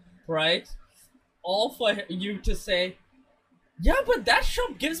shit, right? All for you to say, yeah, but that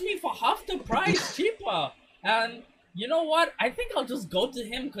shop gives me for half the price cheaper. And you know what? I think I'll just go to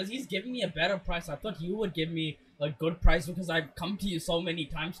him because he's giving me a better price. I thought you would give me a good price because I've come to you so many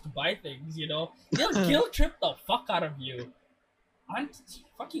times to buy things, you know? He'll guilt trip the fuck out of you. Aren't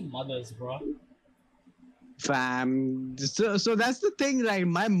fucking mothers, bro. Fam. So that's the thing, right?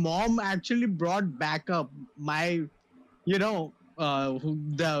 My mom actually brought back up my, the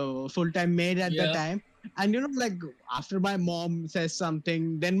full-time maid at the time. And like after my mom says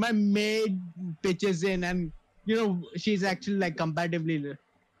something, then my maid pitches in and she's actually like comparatively,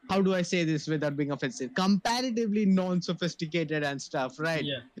 how do I say this without being offensive? Comparatively non-sophisticated and stuff, right?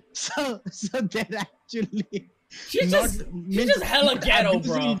 Yeah. So they're actually She's not just hella ghetto,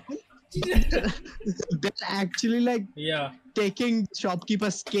 bro. They're actually like Yeah. taking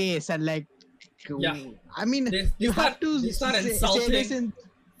shopkeeper's case and like. Yeah. I mean, They you have start- to they start say insulting, this in.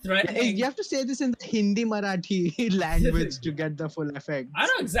 Threatening. You have to say this in the Hindi Marathi language to get the full effect. I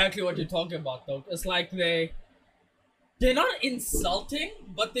know exactly what you're talking about, though. It's like they're not insulting,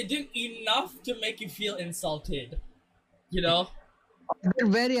 but they do enough to make you feel insulted. You know? They're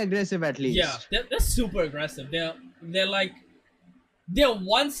very aggressive at least. Yeah, they're super aggressive. They're like they're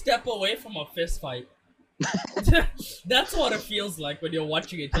one step away from a fist fight. That's what it feels like when you're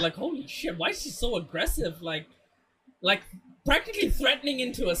watching it. You're like, holy shit, why is she so aggressive? Like practically threatening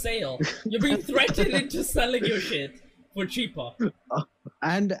into a sale. You're being threatened into selling your shit for cheaper.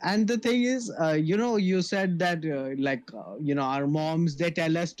 And the thing is, you said that our moms, they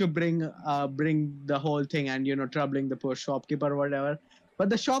tell us to bring the whole thing and troubling the poor shopkeeper or whatever. But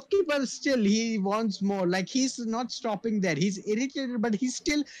the shopkeeper still, he wants more. Like, he's not stopping there. He's irritated, but he's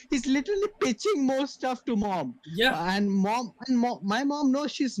literally pitching more stuff to mom. Yeah. And my mom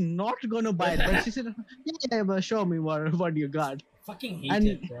knows she's not gonna buy it, but she said, yeah, but show me what you got. Fucking hate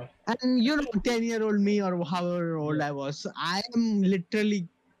it, bro. And 10-year-old me or however old I was, I am literally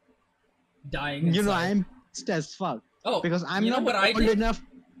Dying inside. I am pissed as fuck. Oh, Because I'm you know not what I old did? enough.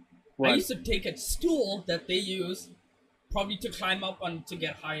 I What? used to take a stool that they use, probably to climb up on to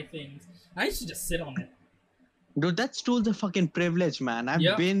get high things. I used to just sit on it. Dude, that stool's a fucking privilege, man. I've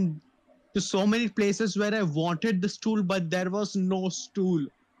Yeah. been to so many places where I wanted the stool, but there was no stool.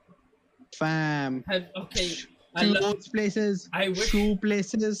 Fam. Okay, I, lo- Clothes places, I wish- shoe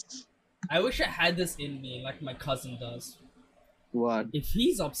places. I wish I had this in me like my cousin does. What? If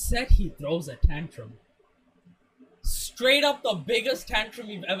he's upset, he throws a tantrum. Straight up the biggest tantrum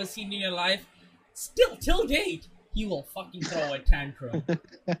you've ever seen in your life. Still, till date, he will fucking throw a tantrum.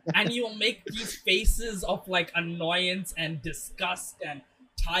 And he will make these faces of like annoyance and disgust and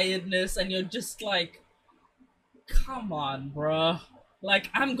tiredness, and you're just like, come on, bruh. Like,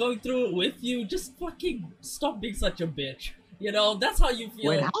 I'm going through it with you. Just fucking stop being such a bitch. That's how you feel.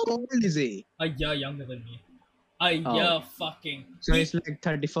 Wait, how old is he? A year younger than me. A Oh. year fucking. So He- he's like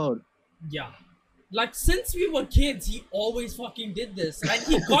 34. yeah. Like, since we were kids, he always fucking did this. And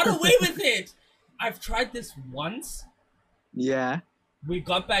he got away with it. I've tried this once. Yeah. We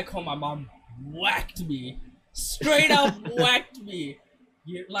got back home, my mom whacked me. Straight up whacked me.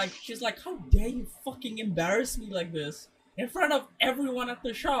 She's like, how dare you fucking embarrass me like this? In front of everyone at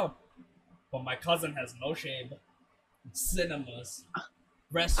the shop. But my cousin has no shame. Cinemas.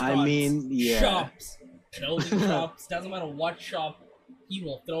 Restaurants. yeah. Shops. Clothing shops. Doesn't matter what shop. He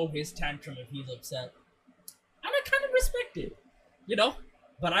will throw his tantrum if he's upset. And I kind of respect it.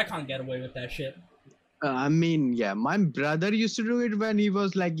 But I can't get away with that shit. Yeah, my brother used to do it when he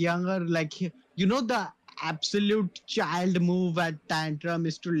was like younger. Like, the absolute child move at tantrum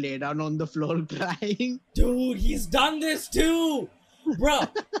is to lay down on the floor crying. Dude, he's done this too! Bruh,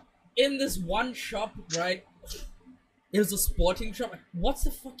 in this one shop, right? It was a sporting shop. What's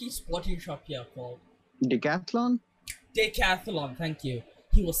the fucking sporting shop here called? Decathlon? Decathlon, thank you.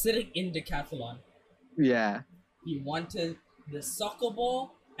 He was sitting in Decathlon. Yeah. He wanted the soccer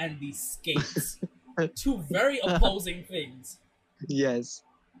ball and the skates. Two very opposing things. Yes.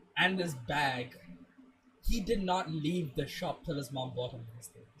 And this bag. He did not leave the shop till his mom bought him these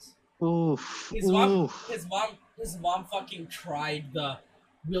things. Oof. His mom, Oof. his mom fucking tried the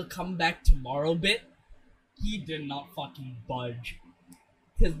 "we'll come back tomorrow" bit. He did not fucking budge.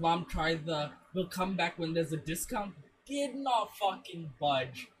 His mom tried the "we'll come back when there's a discount." Did not fucking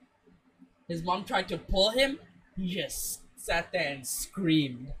budge. His mom tried to pull him. He just sat there and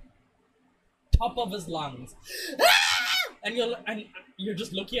screamed, top of his lungs. "Ah!" And you're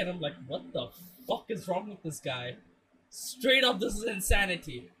just looking at him like, what the fuck is wrong with this guy? Straight up, this is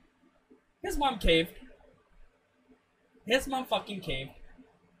insanity. His mom caved. His mom fucking caved.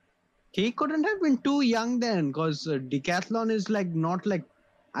 He couldn't have been too young then, because Decathlon is like not like,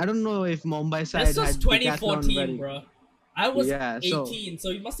 I don't know if Mumbai side This was had 2014, Decathlon bro. I was Yeah, so- 18,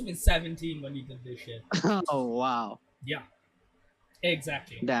 so he must have been 17 when he did this shit. Oh wow. Yeah.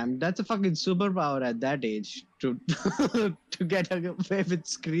 Exactly. Damn, that's a fucking superpower at that age to to get away with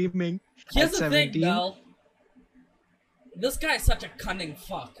screaming Here's at the 17. thing, Mel. This guy is such a cunning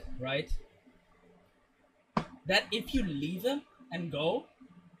fuck, right? That if you leave him and go,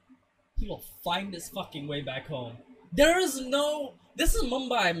 he will find his fucking way back home. There is no... This is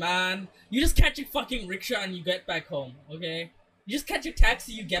Mumbai, man. You just catch a fucking rickshaw and you get back home, okay? You just catch a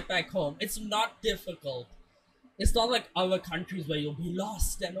taxi, you get back home. It's not difficult. It's not like other countries where you'll be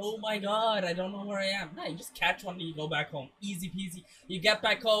lost and oh my god, I don't know where I am. No, you just catch one and you go back home. Easy peasy. You get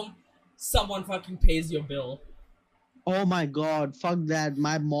back home, someone fucking pays your bill. Oh my god, fuck that.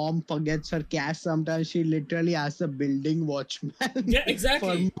 My mom forgets her cash sometimes. She literally asks the building watchman Yeah, for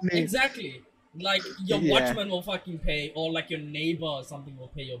exactly. money. Exactly. Like your Yeah. watchman will fucking pay, or like your neighbor or something will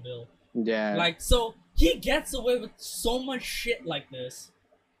pay your bill. Yeah. Like, so he gets away with so much shit like this.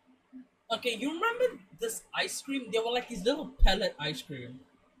 Okay, you remember this ice cream? They were like these little pellet ice cream,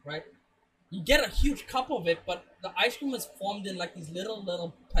 right? You get a huge cup of it, but the ice cream is formed in like these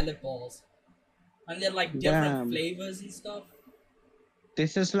little pellet balls, and they're like different Damn. flavors and stuff.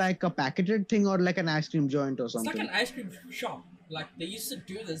 This is like a packeted thing or like an ice cream joint or It's like something. an ice cream shop. Like they used to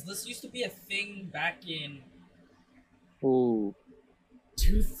do this. This used to be a thing back in Oh.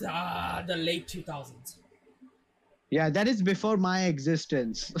 the late 2000s. Yeah, that is before my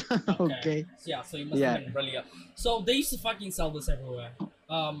existence. Okay. So, yeah, so you must Yeah. have been really young. So they used to fucking sell this everywhere.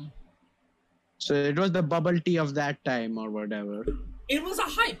 So it was the bubble tea of that time or whatever. It was a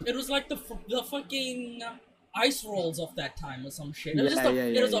hype. It was like the fucking ice rolls of that time or some shit. It was Yeah, just a, yeah,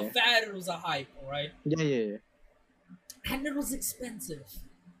 it yeah, was a yeah. fad. It was a hype, right? Yeah, yeah, yeah. And it was expensive.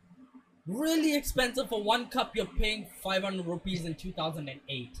 Really expensive. For one cup, you're paying 500 rupees in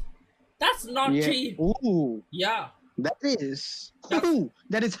 2008. That's not Yeah. cheap. Ooh, Yeah. that is. That's- Ooh,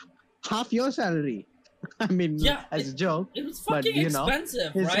 that is half your salary. I mean, Yeah, as a joke. It was But, fucking you know,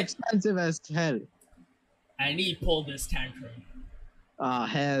 expensive, It's right? expensive as hell. And he pulled this tantrum.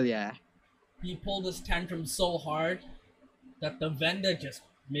 Hell yeah. He pulled this tantrum so hard that the vendor just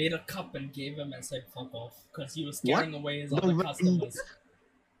made a cup and gave him and said fuck off because he was scaring away his The other v- customers.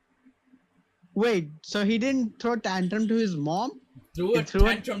 Wait, so he didn't throw tantrum to his mom? Threw a He threw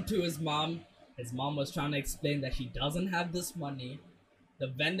a- tantrum to his mom. His mom was trying to explain that she doesn't have this money. The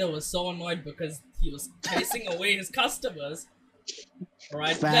vendor was so annoyed because he was chasing away his customers.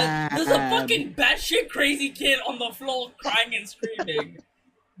 Right? There's a Fab. fucking batshit crazy kid on the floor crying and screaming.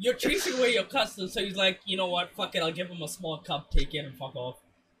 You're chasing away your customers, so he's like, you know what, fuck it, I'll give him a small cup, take it and fuck off.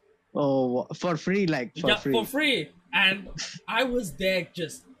 Oh, for free, like for Yeah, free. for free. And I was there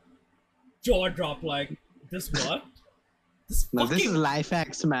just jaw drop like, this what? This No, fucking this is life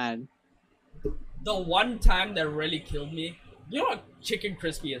hacks, man. the one time that really killed me. You know what chicken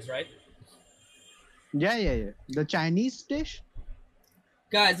crispy is, right? Yeah, yeah, yeah. The Chinese dish,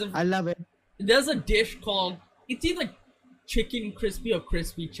 Guys, I love it. there's a dish called, it's either chicken crispy or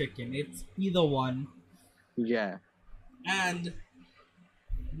crispy chicken. It's either one. Yeah. And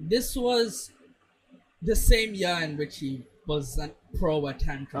this was the same year in which he was a pro at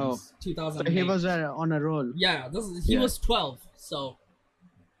Tantrums, So 2008. he was on a roll. he Yeah. was 12, so.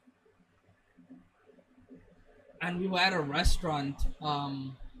 And we were at a restaurant,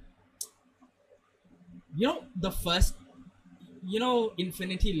 you know the first, you know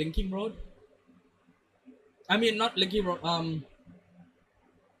Infinity Linking Road? I mean, not Linking Road,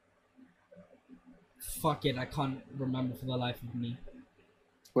 fuck it, I can't remember for the life of me.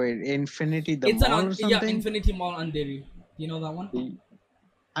 Wait, Infinity the It's mall or an, something? yeah, Infinity Mall Andheri. Do you know that one?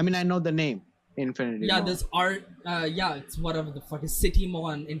 I mean, I know the name. Infinity. Yeah, Mall. there's art. Yeah, it's whatever the fuck is City Mall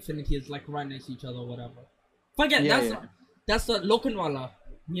and Infinity is like right next to each other, or whatever. Forget Yeah, that's yeah. that's the Lokanwala.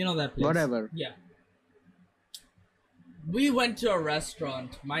 You know that place. Whatever. Yeah. We went to a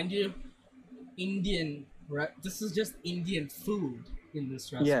restaurant, mind you, Indian. This is just Indian food in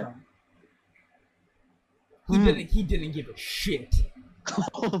this restaurant. Yeah. He didn't give a shit.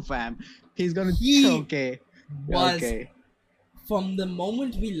 Oh, fam. He's gonna. He Okay. Was Okay. from the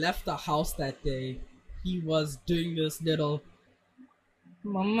moment we left the house that day, he was doing this little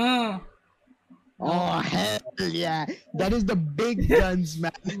Mama. Oh, hell yeah. That is the big guns,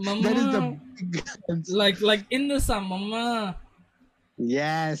 man. Mama. That is the big guns. Like in the sun, Mama.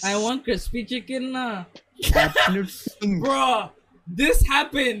 Yes. I want crispy chicken na. Absolute king. Bruh, this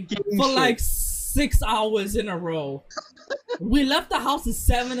happened King for shit. like 6 hours in a row. We left the house at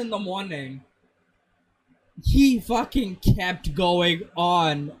 7 in the morning. He fucking kept going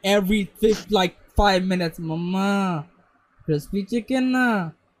on every 5 minutes. Mama, crispy chicken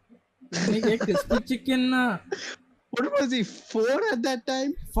na. Let me get crispy chicken na. What was he, 4 at that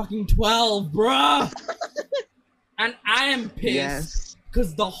time? Fucking 12, bruh. And I am pissed. Yes.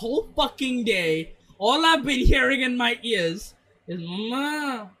 Because the whole fucking day, all I've been hearing in my ears is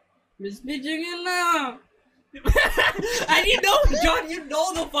Mama, crispy chicken now. And you know, John, you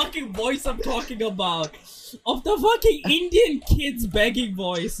know the fucking voice I'm talking about. Of the fucking Indian kids begging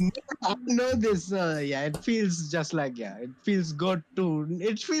voice. I know this, yeah, it feels just like, yeah, it feels good too.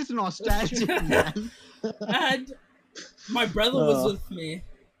 It feels nostalgic, man. And my brother was with me,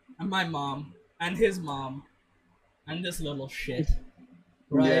 and my mom, and his mom, and this little shit.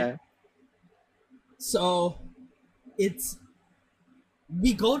 Right? Yeah. So,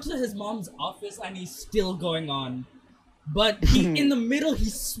 we go to his mom's office and he's still going on. But he in the middle he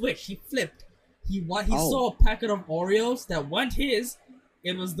switched, he flipped. He saw a packet of Oreos that weren't his.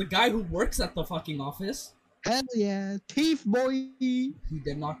 It was the guy who works at the fucking office. Hell yeah, thief boy. He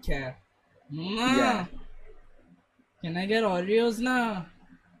did not care. Mama, Yeah. can I get Oreos now?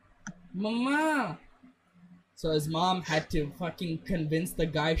 Mama. So his mom had to fucking convince the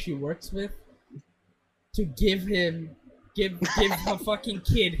guy she works with to give her fucking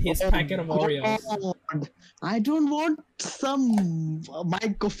kid his packet of Oreos. God. I don't want some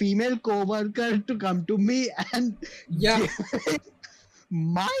female co-worker to come to me and Yeah. give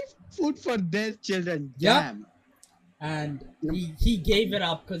my food for their children. Yeah. Damn. And he gave it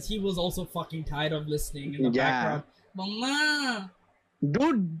up because he was also fucking tired of listening in the background. Mama.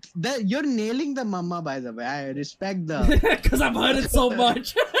 Dude, you're nailing the mama, by the way. I respect the. Because I've heard it so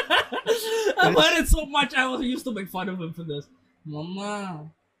much. I've heard it so much. I used to make fun of him for this.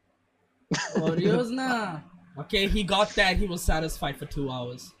 Mama. Oreos na. Okay, he got that. He was satisfied for 2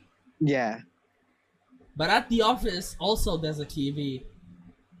 hours. Yeah. But at the office, also there's a TV.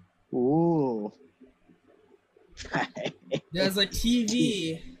 Ooh. There's a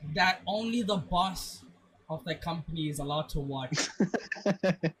TV that only the boss of the company is allowed to watch.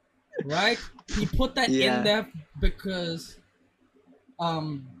 Right? He put that in there because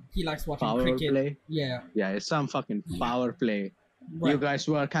he likes watching Power cricket. play? Yeah. Yeah, it's some fucking power play. Right. You guys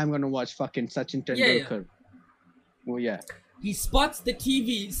work, I'm gonna watch fucking Sachin Tendulkar. Oh yeah. He spots the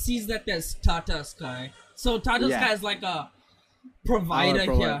TV, sees that there's Tata Sky. So Tata Sky is like a provider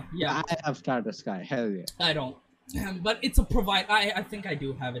here. Yeah. I have Tata Sky. Hell yeah. I don't. But it's a provider. I think I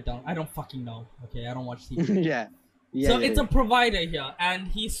do have it down. I don't fucking know. Okay, I don't watch TV. Yeah. So it's a provider here, and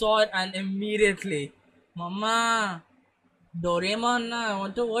he saw it and immediately, Mama, Doraemon na. I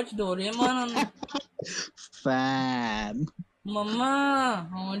want to watch Doraemon. Fan. Mama,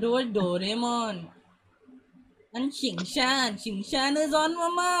 I want to watch Doraemon. And Shinchan is on,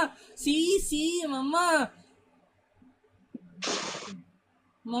 Mama. See, Mama.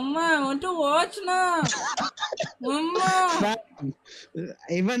 Mama, I want to watch now. Mama.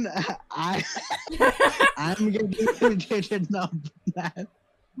 Even I'm getting irritated now.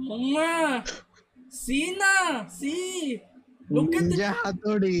 Mama. See na. See. Look at Ninja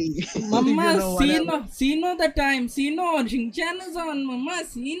Hattori. Mama, see no the time. See no. Shinchan is on. Mama,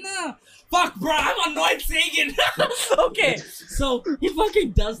 see na. Fuck, bro. I'm annoyed saying it. Okay. So he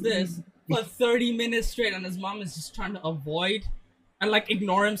fucking does this for 30 minutes straight, and his mom is just trying to avoid and like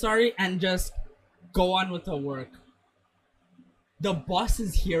ignore him, and just go on with her work. The boss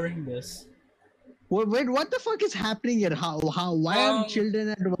is hearing this. Wait, what the fuck is happening here? Why are children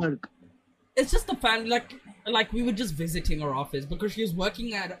at work? It's just the family, like we were just visiting her office because she was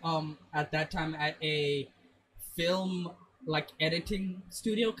working at that time at a film like editing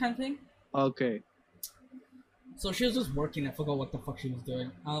studio kind of thing. Okay. So she was just working. I forgot what the fuck she was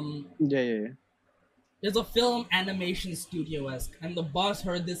doing. Yeah. There's a film animation studio-esque, and the boss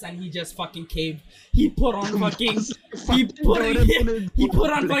heard this and he just fucking caved. He put on fucking he put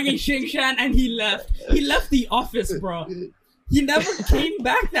on fucking Shinchan and he left. He left the office, bro. He never came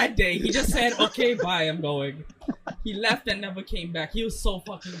back that day. He just said, "Okay, bye, I'm going." He left and never came back. He was so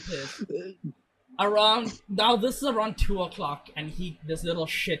fucking pissed. This is around 2:00, and this little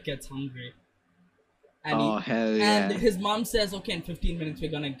shit gets hungry. And hell yeah! And his mom says, "Okay, in 15 minutes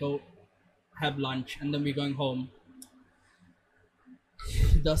we're gonna go have lunch, and then we're going home."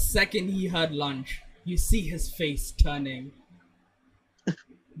 The second he had lunch, you see his face turning.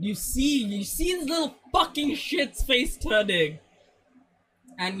 You see his little fucking shit's face turning.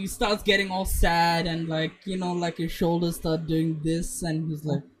 And he starts getting all sad and like his shoulders start doing this and he's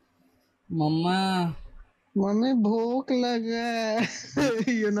like, Mama. Mummy bhook laga.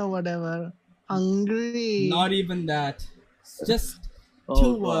 Whatever. Hungry. Not even that. It's just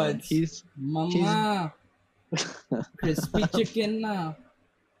two words. Mama. Crispy chicken na.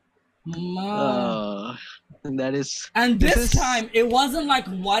 Mama. That is. And this time, it wasn't like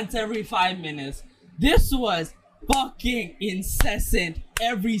once every 5 minutes. This was fucking incessant.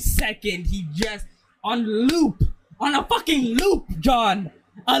 Every second, he just on loop. On a fucking loop, John.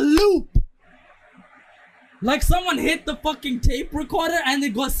 A loop. Like someone hit the fucking tape recorder and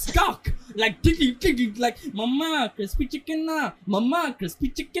it got stuck. Like, like, Mama, crispy chicken na. Mama, crispy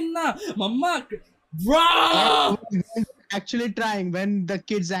chicken na. Mama, bro! Actually trying when the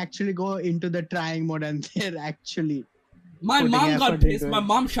kids actually go into the trying mode and they're actually my mom got pissed. My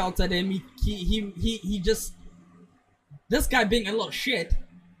mom shouts at him. He just, this guy being a little shit,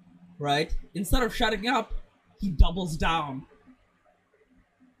 right? Instead of shutting up, he doubles down.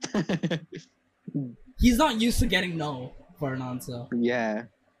 He's not used to getting no for an answer. Yeah.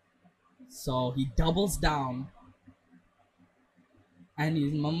 So he doubles down And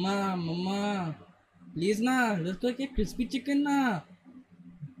he's, Mama, please na, let's go get crispy chicken na.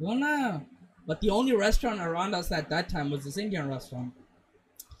 Go na. But the only restaurant around us at that time was this Indian restaurant.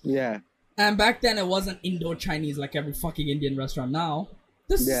 Yeah. And back then it wasn't Indo-Chinese like every fucking Indian restaurant now.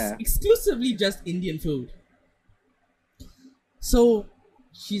 This Yeah. is exclusively just Indian food. So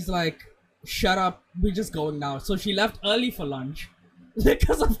she's like, shut up, we're just going now. So she left early for lunch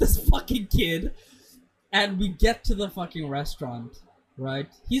because of this fucking kid. And we get to the fucking restaurant, right?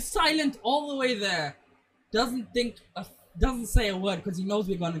 He's silent all the way there. Doesn't say a word because he knows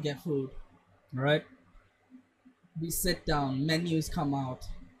we're gonna get food. Alright? We sit down, menus come out.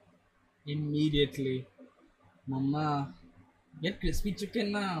 Immediately. Mama, get crispy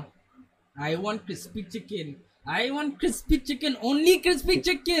chicken now. I want crispy chicken. I want crispy chicken. Only crispy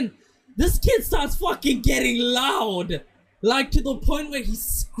chicken. This kid starts fucking getting loud. Like to the point where he's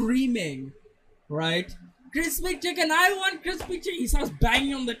screaming. Right? Crispy chicken. I want crispy chicken. He starts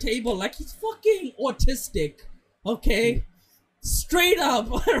banging on the table like he's fucking autistic. Okay? Straight up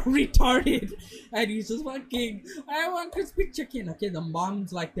retarded. And he's just fucking, I want crispy chicken. Okay, the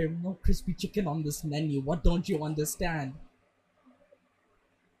mom's like, there's no crispy chicken on this menu. What don't you understand?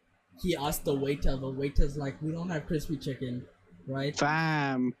 He asked the waiter. The waiter's like, we don't have crispy chicken, right?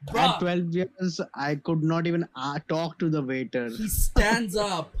 Fam, Bruh. at 12 years, I could not even talk to the waiter. He stands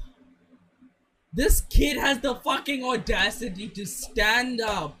up. This kid has the fucking audacity to stand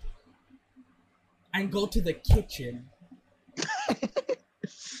up and go to the kitchen.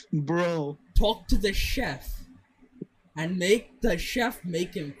 Bro. Talk to the chef. And make the chef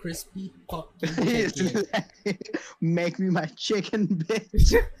make him crispy fucking chicken. Make me my chicken,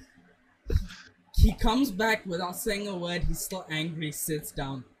 bitch. He comes back without saying a word. He's still angry, sits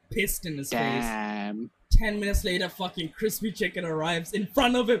down, pissed in his Damn. face. 10 minutes later, fucking crispy chicken arrives in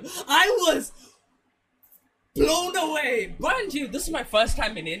front of him. I was blown away. Mind you, this is my first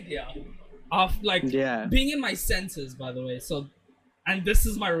time in India. Of like Yeah. being in my senses, by the way. So, and this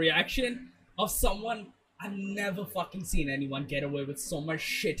is my reaction of someone I've never fucking seen anyone get away with so much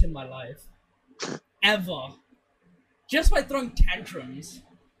shit in my life. Ever. Just by throwing tantrums.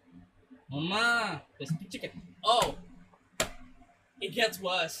 Mama, crispy chicken. Oh, it gets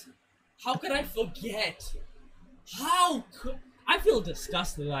worse. How could I forget? How could I feel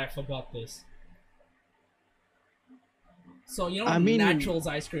disgusted that I forgot this? So you know what I mean- Naturals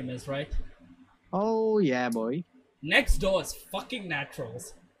ice cream is, right? Oh, yeah, boy. Next door is fucking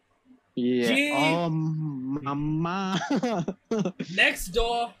Naturals. Yeah. Gee. Oh, mama. Next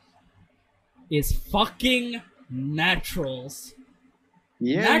door is fucking Naturals.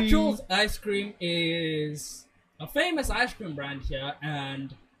 Yeah. Naturals ice cream is a famous ice cream brand here,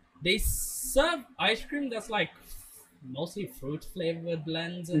 and they serve ice cream that's like mostly fruit flavored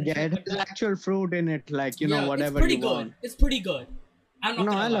blends and Yeah, shit it like has that. actual fruit in it, like, you know, whatever it's pretty you good. want. It's pretty good. I'm not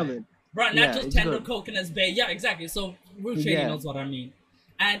No, gonna I lie. love it. Bro, Yeah, Naturals it's Tender good. Coconuts Bay. Yeah, exactly. So Ruth Shady Yeah. knows what I mean.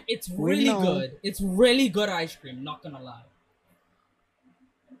 And it's We really know. good. It's really good ice cream, not gonna lie.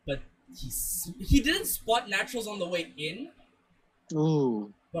 But he didn't spot Naturals on the way in,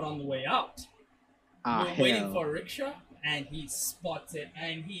 Ooh. but on the way out. Ah, We're waiting hell. for a rickshaw, and he spots it,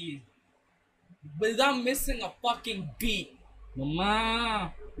 and he, without missing a fucking beat,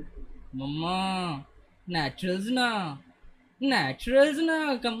 Mama, Naturals na,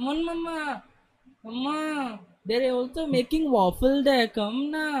 come on, Mama, they're also making waffle there, come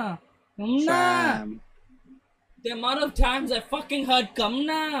na, Fam. The amount of times I fucking heard come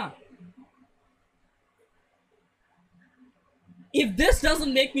na. If this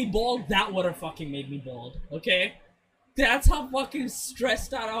doesn't make me bald, that would have fucking made me bald, okay? That's how fucking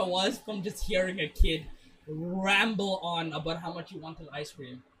stressed out I was from just hearing a kid ramble on about how much he wanted ice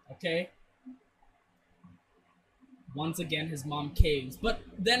cream, okay? Once again, his mom caves. But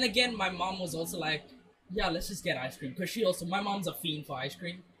then again, my mom was also like, yeah, let's just get ice cream. Because my mom's a fiend for ice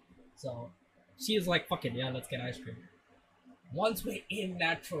cream. So, she was like, fuck it, yeah, let's get ice cream. Once we're in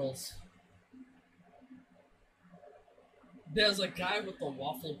Naturals, there's a guy with a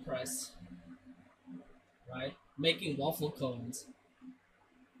waffle press, right? Making waffle cones.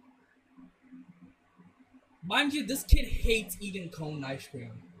 Mind you, this kid hates eating cone ice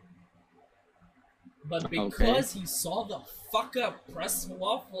cream. But because he saw the fucker press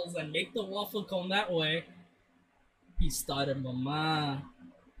waffles and make the waffle cone that way, he started, Mama,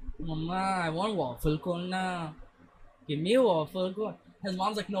 I want waffle cone now. Give me a waffle cone. His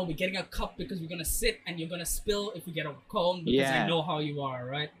mom's like, no, we're getting a cup because we're gonna sit and you're gonna spill if we get a cone because I Yeah. know how you are,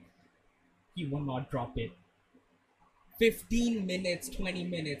 right? He will not drop it. 15 minutes, 20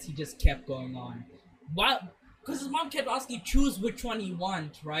 minutes, he just kept going on. Why? Because his mom kept asking, choose which one you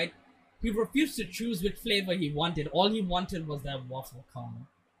want, right? he refused to choose which flavor he wanted. All he wanted was that waffle cone.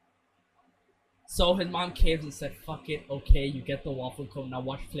 So his mom caved and said, "Fuck it, okay, you get the waffle cone. Now,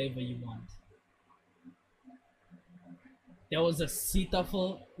 what flavor you want?" There was a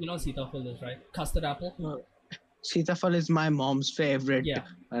sitaful. You know what sitaful is, right? Custard apple. Sitafal is my mom's favorite. Yeah.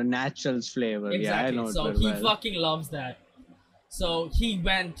 Naturals flavor. Exactly. Yeah, I know it So very he well. fucking loves that. So he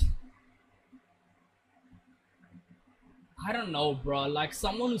went. I don't know, bro. Like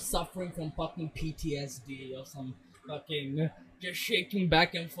someone who's suffering from fucking PTSD or some fucking just shaking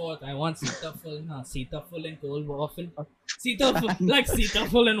back and forth. I want Sitaful, Sitaful and cold waffle. Sitaful, like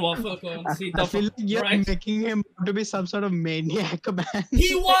Sitaful and waffle cone. I feel Sitaful, like you're right? making him out to be some sort of maniac, man.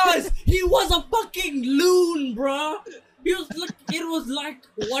 He was a fucking loon, bro. He was like, it was like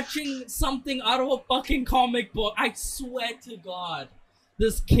watching something out of a fucking comic book. I swear to God,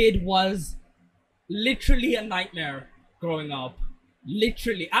 this kid was literally a nightmare growing up.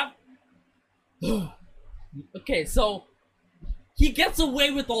 Literally. Okay, so he gets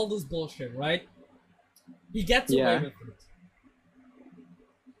away with all this bullshit, right? He gets away with it.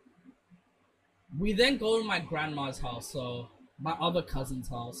 We then go to my grandma's house, so my other cousin's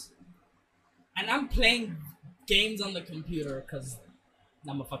house. And I'm playing games on the computer because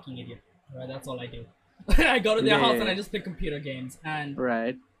I'm a fucking idiot. Right? That's all I do. I go to their house and I just play computer games. And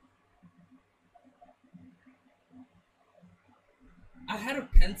Right. I had a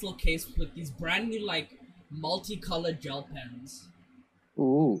pencil case with these brand new, like, multicolored gel pens.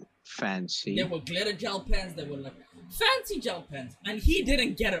 Ooh, fancy. There were glitter gel pens, there were like fancy gel pens, and he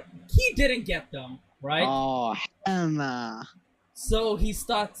didn't get it. He didn't get them, right? Oh, hell nah. So he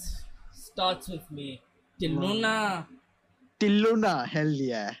starts with me. Tiluna, Hell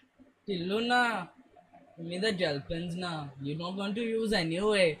yeah. Tiluna, give me the gel pens na. You're not going to use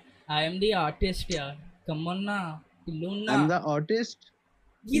anyway. I am the artist here. Come on na, Tiluna. I'm the artist?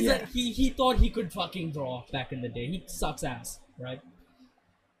 He thought he could fucking draw back in the day. He sucks ass, right?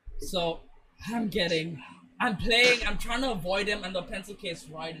 So I'm playing, I'm trying to avoid him and the pencil case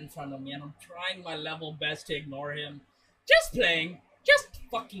right in front of me and I'm trying my level best to ignore him. Just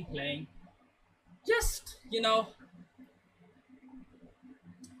fucking playing. Just, you know.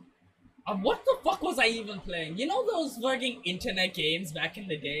 What the fuck was I even playing? You know those fucking internet games back in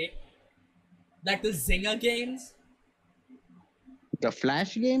the day? Like the Zynga games? The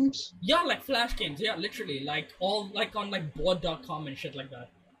Flash games? Yeah, like Flash games. Yeah, literally. Like all, like on like board.com and shit like that.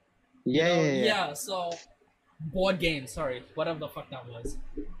 Yeah. So board games, sorry, whatever the fuck that was.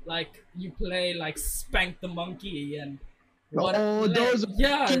 Like you play like Spank the Monkey and those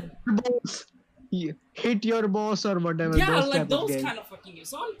boss. Hit your boss or whatever. Yeah, those like those games. kind of fucking games.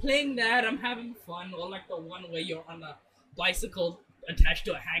 So I'm playing that, I'm having fun, or like the one where you're on a bicycle attached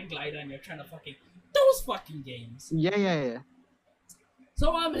to a hang glider and you're trying to fucking those fucking games. Yeah.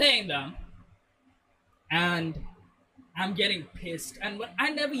 So I'm playing them and I'm getting pissed, and I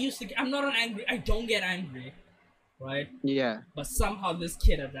never used to. I'm not an angry. I don't get angry, right? Yeah. But somehow this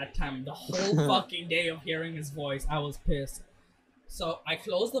kid at that time, the whole fucking day of hearing his voice, I was pissed. So I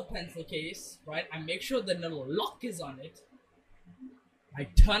close the pencil case, right? I make sure the little lock is on it. I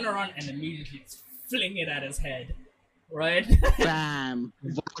turn around and immediately fling it at his head, right? Bam.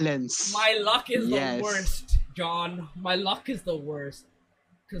 Violence. My luck is the worst, John. My luck is the worst.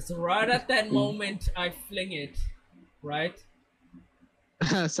 Because right at that moment, I fling it. Right?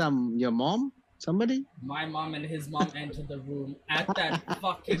 Your mom? Somebody? My mom and his mom enter the room at that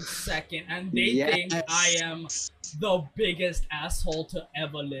fucking second, and they think I am the biggest asshole to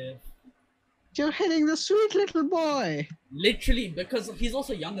ever live. You're hitting the sweet little boy. Literally, because he's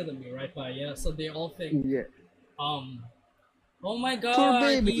also younger than me, right? But yeah, so they all think, oh my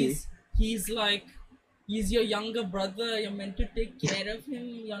god, he's like, he's your younger brother. You're meant to take care of him.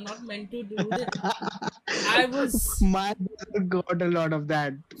 You're not meant to do it. My brother got a lot of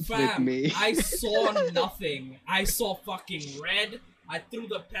that with me. I saw nothing. I saw fucking red. I threw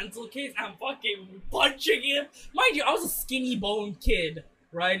the pencil case. I'm fucking punching him. Mind you, I was a skinny boned kid,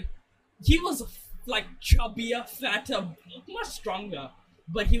 right? He was like chubbier, fatter, much stronger,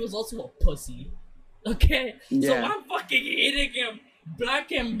 but he was also a pussy. Okay? So I'm fucking hitting him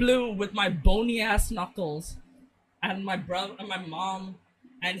black and blue with my bony ass knuckles, and my brother and my mom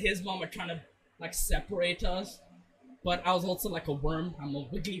and his mom are trying to like separate us, but I was also like a worm. I'm a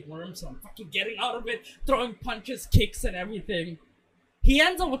wiggly worm, so I'm fucking getting out of it, throwing punches, kicks, and everything. He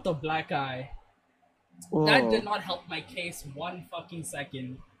ends up with a black eye. That did not help my case one fucking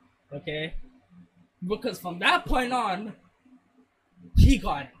second, okay? Because from that point on, he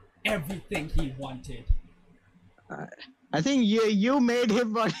got everything he wanted. I think you made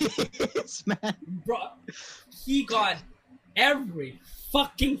him what he is, man. Bro, he got every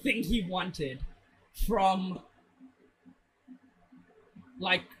fucking thing he wanted from,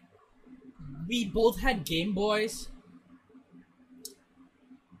 like, we both had Game Boys,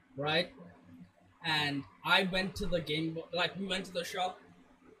 right? And I went to the we went to the shop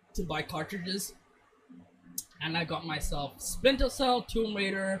to buy cartridges, and I got myself Splinter Cell, Tomb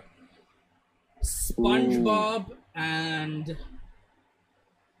Raider, SpongeBob, and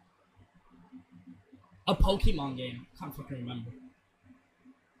a Pokemon game. Can't fucking remember.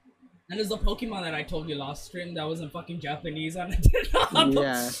 And there's a Pokemon that I told you last stream that was in fucking Japanese, and I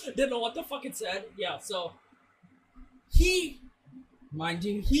didn't know what the fuck it said. Yeah, so mind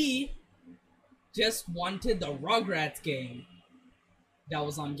you, he just wanted the Rugrats game that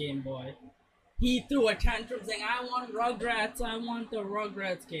was on Game Boy. He threw a tantrum saying, I want Rugrats, I want the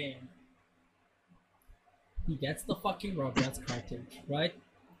Rugrats game. He gets the fucking Rugrats cartridge, right?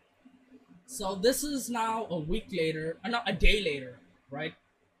 So this is now a week later, not a day later, right?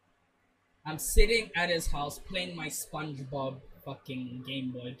 I'm sitting at his house playing my SpongeBob fucking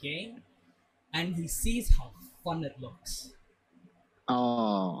Game Boy game, and he sees how fun it looks.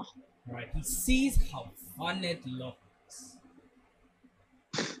 Oh. Right, he sees how fun it looks.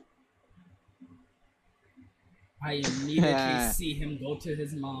 I immediately see him go to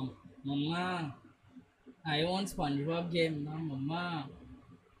his mom. Mama, I want SpongeBob game now, Mama.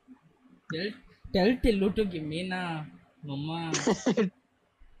 Tell Tillu to give me na, Mama.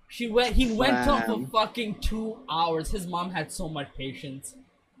 He went on for fucking 2 hours. His mom had so much patience.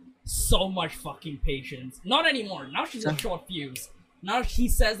 So much fucking patience. Not anymore. Now she's a short fuse. Now he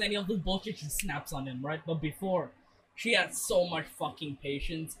says any of this bullshit, she snaps on him, right? But before, she had so much fucking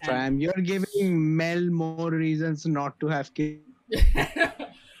patience. And Fam, you're giving Mel more reasons not to have kids.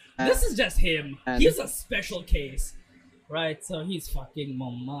 this is just him. He's a special case, right? So he's fucking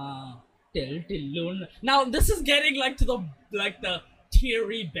Mama. Tillu. Now this is getting like to the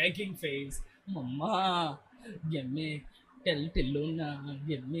teary begging phase. Mama, give me Tillu na,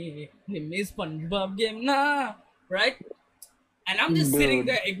 give me SpongeBob game na, right? And I'm just sitting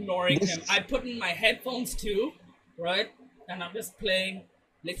there ignoring him. I put in my headphones too, right? And I'm just playing,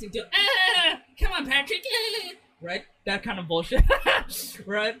 listening to, come on, Patrick, right? That kind of bullshit,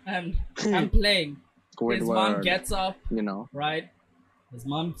 right? And I'm playing. His mom gets up, right? His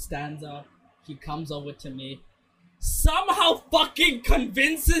mom stands up. He comes over to me. Somehow fucking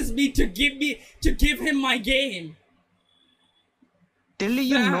convinces me to give him my game. Till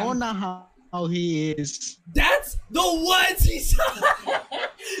you know now how he is. That's the words he said.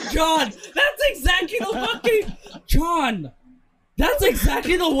 John, that's exactly the fucking John. That's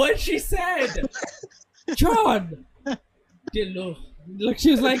exactly the words she said. John. Tillu. Look,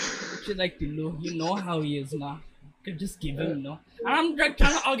 she's like, Tillu, you know how he is now. You can just give him, no. And I'm like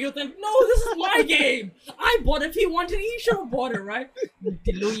trying to argue with him. No, this is my game. I bought it. If he wanted, he should have bought it, right?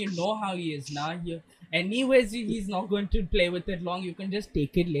 Tillu, you know how he is now. Anyways, he's not going to play with it long. You can just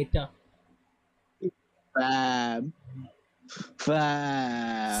take it later. Fam.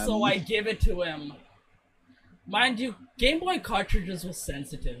 So I give it to him. Mind you, Game Boy cartridges were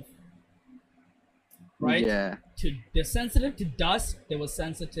sensitive. Right? Yeah. They're sensitive to dust. They were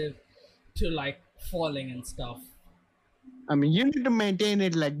sensitive to like falling and stuff. I mean, you need to maintain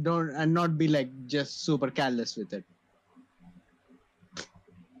it and not be like just super careless with it.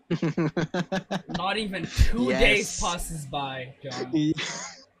 Not even 2 days passes by, John.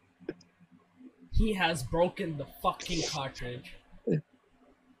 He has broken the fucking cartridge.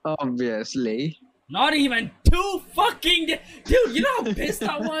 Obviously. Not even 2 fucking days. Dude, you know how pissed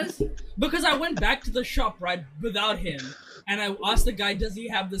I was? Because I went back to the shop, right, without him. And I asked the guy, does he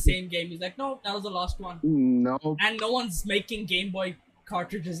have the same game? He's like, no, that was the last one. No. And no one's making Game Boy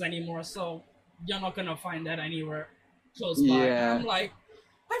cartridges anymore, so you're not gonna find that anywhere close by. Yeah. I'm like,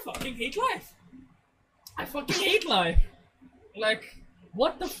 I fucking hate life. I fucking hate life. Like,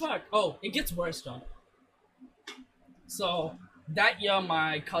 what the fuck? Oh, it gets worse, John. So, that year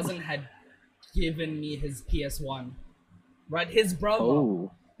my cousin had given me his PS1. Right? His brother.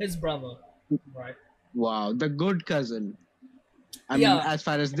 Oh. His brother. Right? Wow, the good cousin. I mean, as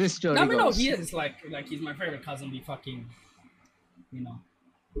far as this story goes. No, he is like he's my favorite cousin. We fucking, you know.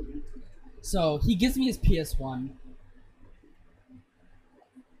 So he gives me his PS1,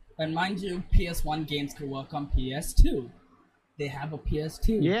 and mind you, PS1 games could work on PS2. They have a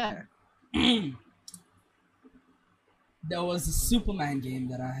PS2. Yeah. There was a Superman game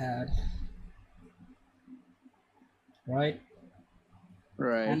that I had. Right?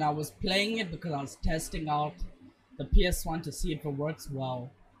 Right. And I was playing it because I was testing out the PS1 to see if it works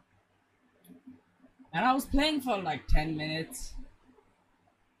well. And I was playing for like 10 minutes.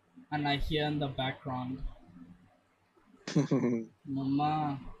 And I hear in the background,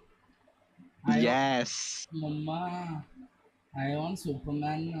 Mama, Yes. Mama, I want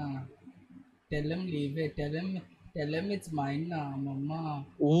Superman now. Tell him leave it. Tell him it's mine now, Mama.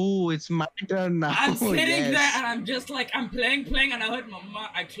 Oh, it's my turn now. I'm sitting there Yes. and I'm just like, I'm playing, and I heard Mama.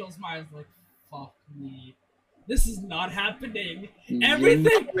 I close my eyes like, fuck me. This is not happening. You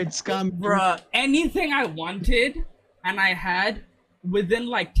Everything, know it's coming. bruh, anything I wanted and I had within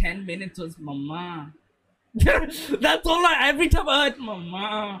like 10 minutes was Mama. That's all every time I heard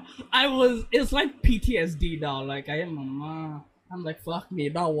Mama, it's like PTSD now. Like, I am Mama. I'm like, fuck me,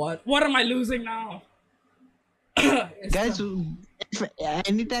 now what? What am I losing now? Guys, if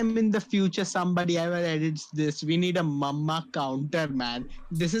anytime in the future somebody ever edits this, we need a mama counter, man.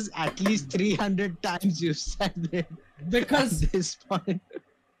 This is at least 300 times you said it Because at this point.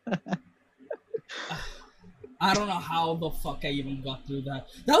 I don't know how the fuck I even got through that.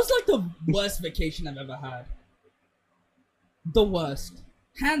 That was like the worst vacation I've ever had. The worst.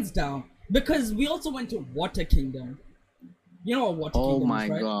 Hands down. Because we also went to Water Kingdom. You know what Water Oh Kingdom my is,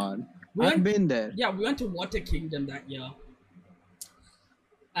 right? god. We I've went- been there. Yeah, we went to Water Kingdom that year.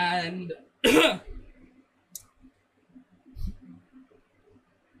 And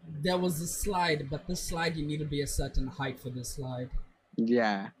there was a slide, but this slide you need to be a certain height for this slide.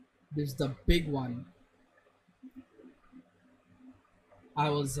 Yeah. There's the big one. I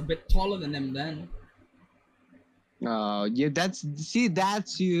was a bit taller than him then. Yeah,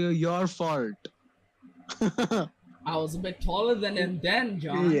 that's your fault. I was a bit taller than him then,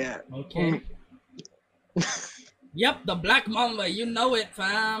 John. Yeah. Okay. Yep, the Black Mamba, you know it,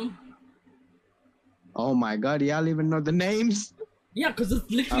 fam. Oh my god, y'all even know the names? Yeah, because it's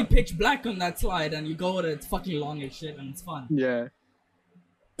literally pitch black on that slide, and you go with it, it's fucking long as shit, and it's fun. Yeah.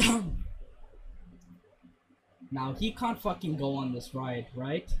 Now, he can't fucking go on this ride,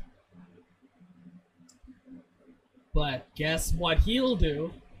 right? But guess what he'll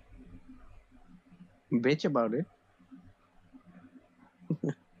do? Bitch about it.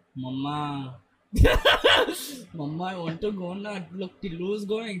 Mama. Mama, I want to go now. Look, Tilu's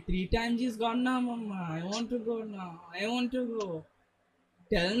going. 3 times he's gone now, Mama. I want to go now. I want to go.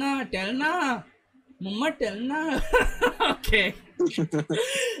 Tell na. Mama, tell na. Okay.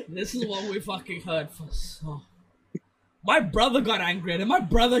 This is what we fucking heard for so. My brother got angry at him. My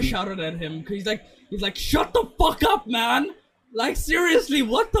brother shouted at him because he's like, shut the fuck up, man. Like, seriously,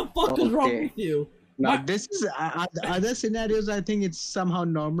 what the fuck is wrong Okay. with you? Now, My- this is other scenarios. I think it's somehow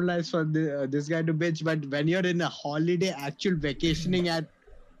normalized for this guy to bitch. But when you're in a holiday, actual vacationing at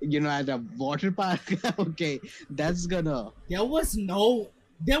a water park, okay, that's gonna. There was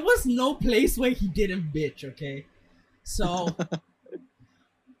no place where he didn't bitch, okay? So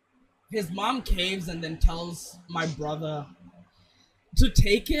his mom caves and then tells my brother to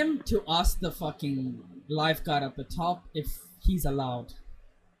take him to ask the fucking lifeguard at the top if he's allowed.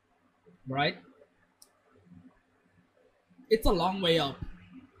 Right? It's a long way up.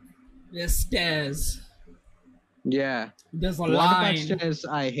 There's stairs. Yeah. There's a Water park line. stairs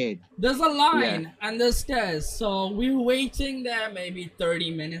I hate. There's a line Yeah. and there's stairs. So we were waiting there maybe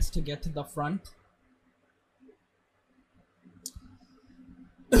 30 minutes to get to the front.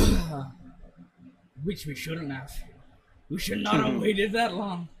 Which we shouldn't have. We should not have waited that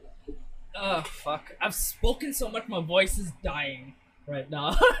long. Oh, fuck. I've spoken so much, my voice is dying right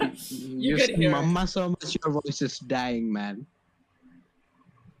now. You Just can hear it. mama so much your voice is dying, man.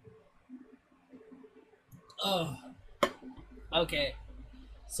 Oh. Okay.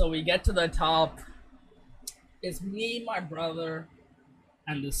 So we get to the top. It's me, my brother,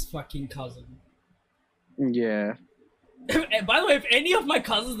 and this fucking cousin. Yeah. And by the way, if any of my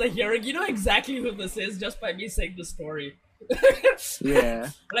cousins are hearing, you know exactly who this is just by me saying the story. Yeah.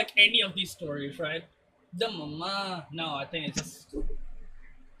 Like any of these stories, right? The mama. No, I think it's just.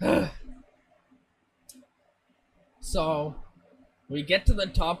 So, we get to the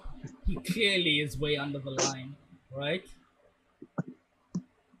top. He clearly is way under the line, right?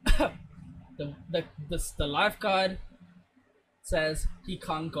 The lifeguard says he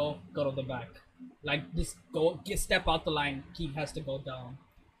can't go to the back. Like, just step out the line. He has to go down.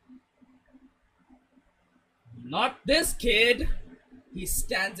 Not this kid. He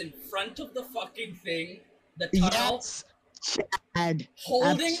stands in front of the fucking thing, the tunnel, Yes. Chad.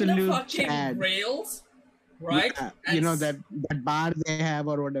 holding the absolute fucking Chad. rails, right? Yeah, And you know that bar they have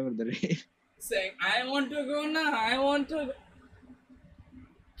or whatever the saying, I want to go now, I want to.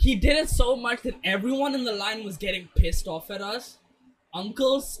 He did it so much that everyone in the line was getting pissed off at us.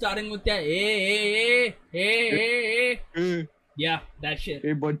 Uncles starting with their Hey, yeah, that shit.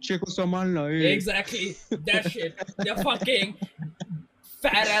 बच्चे को संभालना. Hey. Exactly, that shit. They're fucking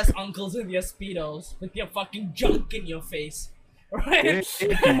fat ass uncles in their speedos with your fucking junk in your face, right?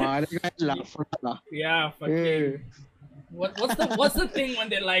 मारेगा लाफड़ा. Yeah, fucking. What's the thing when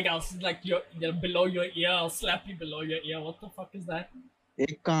they're like you're below your ear, I'll slap you below your ear. What the fuck is that?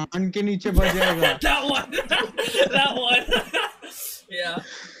 एक कान के नीचे बज जाएगा. That one. That one.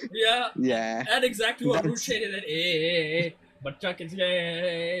 Yeah. Yeah. And exactly what Root That's- shaded it. Hey. But Chuck is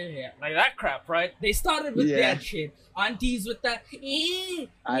like that crap, right? They started with Yeah. that shit. Aunties with that.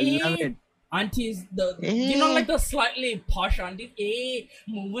 I love it. Aunties, you know, like the slightly posh aunties.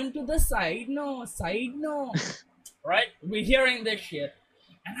 Moving to the side, no, right? We're hearing this shit,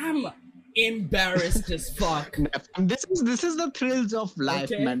 and I'm embarrassed as fuck. This is the thrills of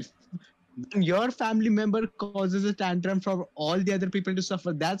life, Okay. man. When your family member causes a tantrum for all the other people to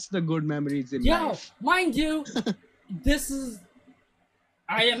suffer, that's the good memories in Yo, life. mind you,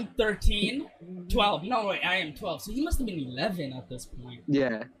 I am 13, 12. No, wait, I am 12. So he must have been 11 at this point.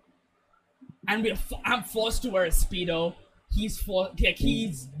 Yeah. And I'm forced to wear a Speedo. He's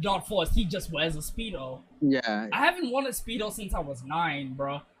not forced. He just wears a Speedo. Yeah. I haven't worn a Speedo since I was 9,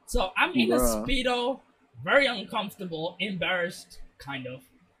 bro. So I'm in a Bruh. Speedo, very uncomfortable, embarrassed, kind of,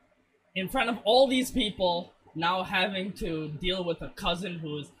 in front of all these people, now having to deal with a cousin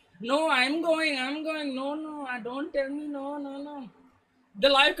who's, no, I'm going, no, don't tell me, no. The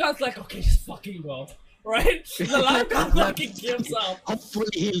lifeguard's like, okay, just fucking go, right? The lifeguard fucking gives up. Hopefully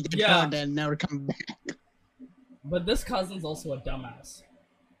he'll get Yeah. hurt and never come back. But this cousin's also a dumbass.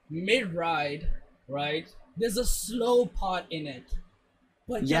 Mid-ride, right? There's a slow part in it.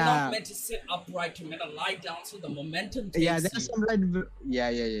 But you're Yeah. not meant to sit upright, you're meant to lie down so the momentum takes Yeah, you. there's some like yeah.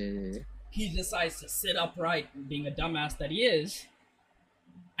 He decides to sit upright, being a dumbass that he is.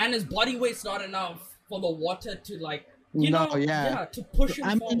 And his body weight's not enough for the water to like, to push him I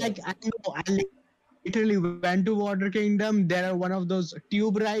mean, forward. like I know, I literally went to Water Kingdom. There are one of those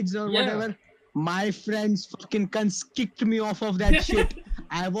tube rides or Yeah. whatever. My friends fucking cunts kicked me off of that shit.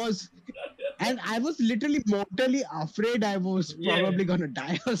 I was literally mortally afraid I was Yeah. probably gonna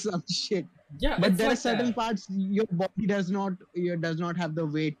die or some shit. Yeah, But it's there like are certain that. parts your body does not have the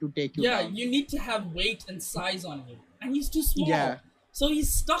weight to take you Yeah, down. you need to have weight and size on you. And he's too small. Yeah. So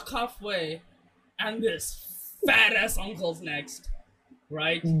he's stuck halfway, and this fat ass uncle's next.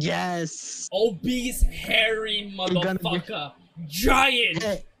 Right? Yes. Obese, hairy gonna be- motherfucker. Giant.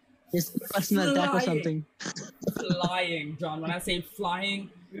 Hey, it's a personal attack or Flying. something. Flying, John. When I say flying,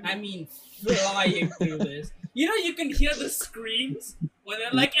 I mean flying through this. You know, you can hear the screams when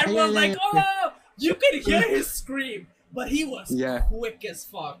they're like, everyone's like, oh! You can hear his scream, but he was Yeah. quick as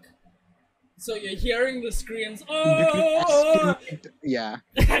fuck. So you're hearing the screams, oh! Yeah.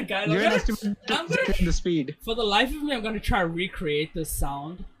 Guys, You can estimate I'm gonna, the speed. for the life of me, I'm gonna try to recreate this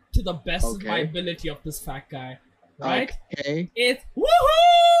sound to the best of my Okay. ability of this fat guy. Right? Okay. It's woohoo!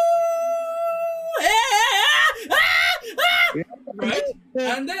 Right?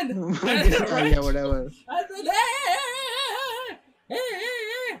 And then, right? Yeah, whatever. And then,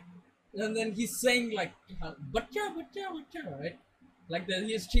 and then he's saying like, "Bacha, right? Like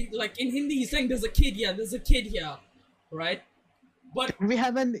like in Hindi, he's saying, "There's a kid here. There's a kid here," right? But We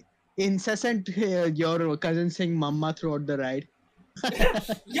have an incessant your cousin saying "mama" throughout the ride.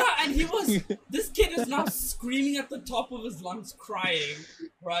 yeah, and this kid is now screaming at the top of his lungs, crying,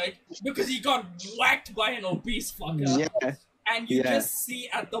 right? Because he got whacked by an obese fucker. Yeah. And you Yeah. just see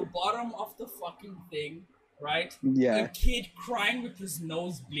at the bottom of the fucking thing, right? Yeah. The kid crying with his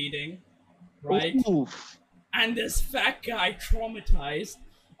nose bleeding, right? Oof. And this fat guy traumatized.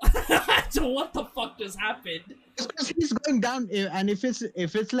 So what the fuck just happened? Because he's going down, and if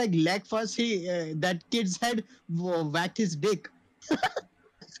it's like leg first, that kid's head whacked his dick.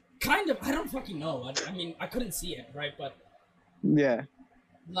 Kind of, I don't fucking know. I mean, I couldn't see it, right? But Yeah.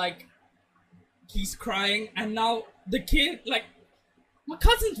 like, he's crying, and now the kid, like, my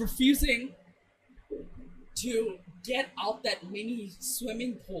cousin's refusing to get out that mini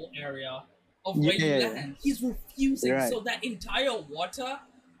swimming pool area of where you Yeah. land. He's refusing, Right. so that entire water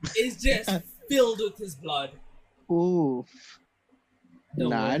is just filled with his blood. Oof. The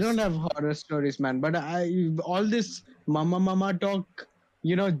Nah, I worst. don't have horror stories, man. But all this mama talk,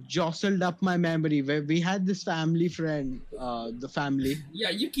 jostled up my memory. Where we had this family friend, the family. Yeah,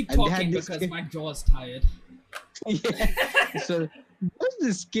 you keep And they had talking this because kid- my jaw's tired. Yeah. So there's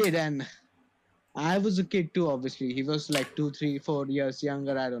this kid, and I was a kid too. Obviously, he was like 2, 3, 4 years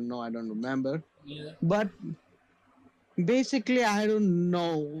younger. I don't know. I don't remember. Yeah. But basically, I don't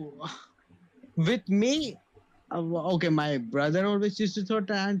know. With me, okay, my brother always used to throw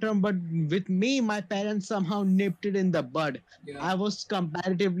tantrum, but with me, my parents somehow nipped it in the bud. Yeah. I was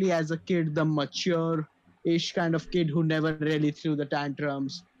comparatively, as a kid, the mature ish kind of kid who never really threw the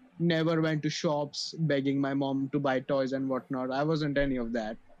tantrums, never went to shops begging my mom to buy toys and whatnot. I wasn't any of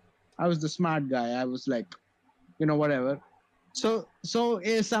that. I was the smart guy. I was like, whatever. So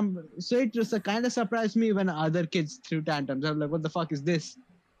it just kind of surprised me when other kids threw tantrums. I was like, what the fuck is this?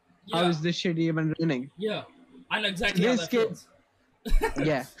 How Yeah. is this shit even running? Yeah. I know exactly how This that kid- feels.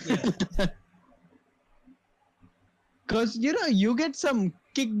 Yeah. Yeah. Because, you get some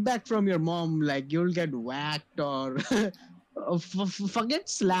kickback from your mom, like you'll get whacked or forget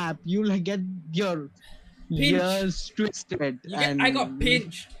slap. You'll get your Pinch. ears twisted. I got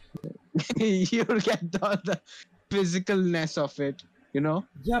pinched. You'll get all the physicalness of it,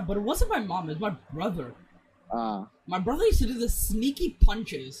 Yeah, but it wasn't my mom, it was my brother. Ah. My brother used to do the sneaky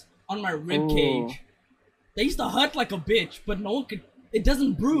punches on my rib cage. They used to hurt like a bitch, but no one could. It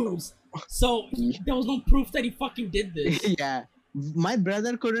doesn't bruise, so there was no proof that he fucking did this. Yeah. My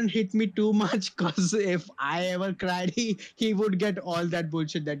brother couldn't hit me too much because if I ever cried, he would get all that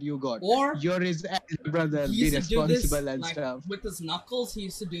bullshit that you got. Or You're his elder brother, he be used to do this responsible and like, stuff. with his knuckles. He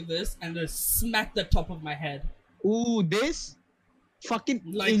used to do this and just smack the top of my head Ooh, this fucking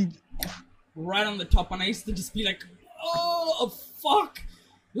Like- right on the top, and I used to just be like, "Oh fuck!"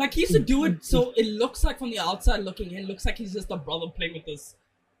 Like he used to do it so it looks like from the outside looking in, looks like he's just a brother playing with this.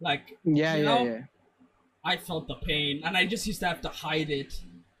 Like yeah, you yeah, know? yeah. I felt the pain, and I just used to have to hide it.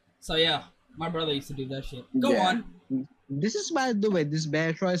 So yeah, my brother used to do that shit. Go Yeah. on. This is, by the way, this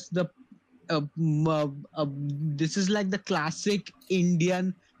bear choice. This is like the classic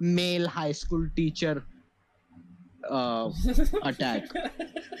Indian male high school teacher attack.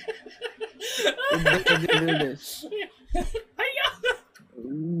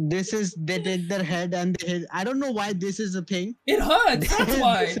 This is, they take their head and they hit. I don't know why this is a thing. It hurts. That's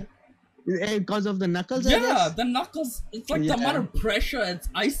why. Because of the knuckles, I Yeah, guess? the knuckles. It's like the Yeah. amount of pressure it's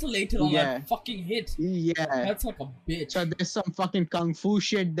isolated on Yeah. that fucking hit. Yeah. That's like a bitch. So there's some fucking kung fu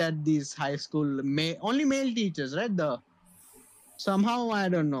shit that these high school only male teachers, right? Somehow I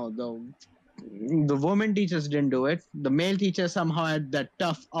don't know, the women teachers didn't do it. The male teachers somehow had that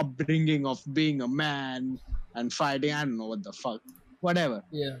tough upbringing of being a man and fighting. I don't know what the fuck, whatever.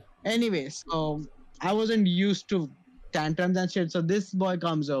 Yeah. Anyway, so I wasn't used to tantrums and shit. So this boy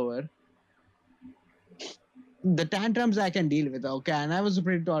comes over. The tantrums I can deal with, okay, and I was a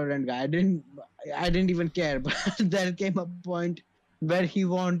pretty tolerant guy. I didn't even care, but there came a point where he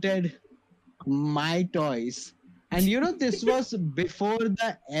wanted my toys, and this was before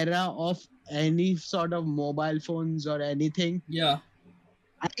the era of any sort of mobile phones or anything. Yeah.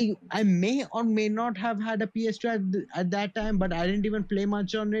 I may or may not have had a PS2 at that time, but I didn't even play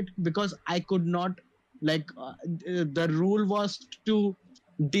much on it because I could not. The rule was to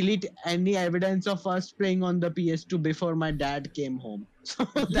delete any evidence of us playing on the PS2 before my dad came home. So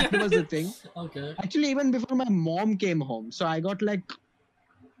that was the thing. Okay. Actually, even before my mom came home. So I got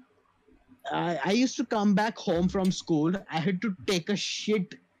I used to come back home from school. I had to take a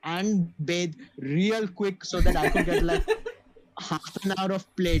shit and bathe real quick so that I could get half an hour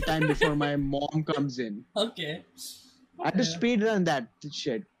of playtime before my mom comes in. Okay. I had to Yeah. speed run that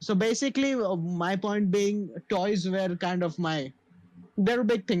shit. So basically, my point being, toys were kind of they're a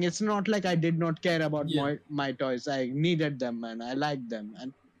big thing. It's not like I did not care about Yeah. my toys. I needed them and I liked them.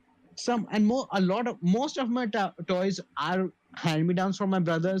 And most of my toys are hand-me-downs from my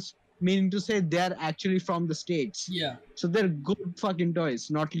brothers, meaning to say they're actually from the States. Yeah. So they're good fucking toys,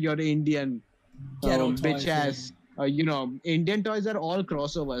 not your Indian Ghetto toys, bitch yeah. ass. Indian toys are all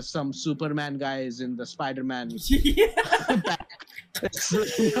crossovers. Some Superman guys in the Spider-Man Yeah. pack.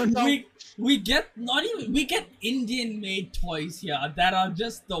 No, We get Indian made toys here that are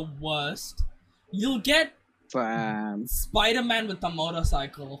just the worst. You'll get fam. Spider-Man with the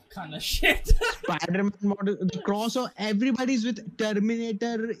motorcycle kind of shit. Spider-Man model, the crossover. Everybody's with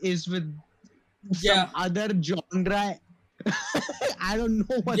Terminator is with Yeah. some other genre. I don't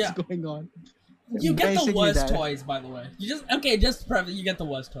know what's Yeah. going on. You get the Basically worst that. toys, by the way. Just you get the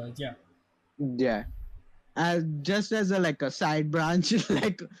worst toys, yeah. Yeah. Just as a side branch,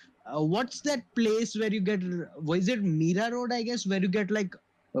 what's that place where you get? Was it Mira Road? I guess where you get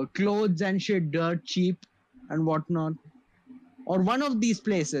clothes and shit dirt cheap and whatnot, or one of these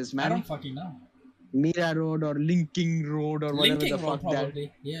places, I man. don't fucking know. Mira Road or Linking Road or whatever Linking the Road, fuck that.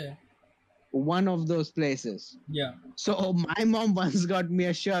 probably. Yeah. One of those places. Yeah. So my mom once got me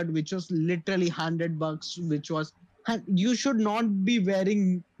a shirt which was literally $100, which was, you should not be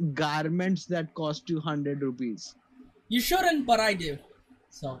wearing garments that cost you 100 rupees. You shouldn't, but I do.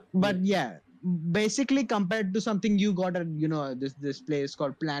 So. But yeah, basically compared to something you got at this place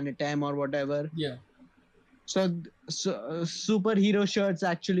called Planet M or whatever. Yeah. So superhero shirts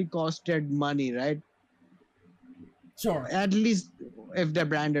actually costed money, right? Sure. At least if they're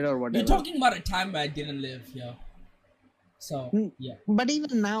branded or whatever. You're talking about a time where I didn't live here. So, yeah. But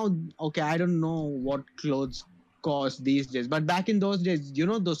even now, okay, I don't know what clothes cost these days. But back in those days, you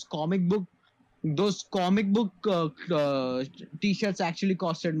know, those comic book t-shirts actually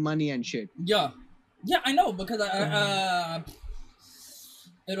costed money and shit. Yeah. Yeah, I know, because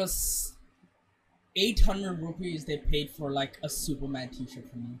it was 800 rupees they paid for like a Superman t-shirt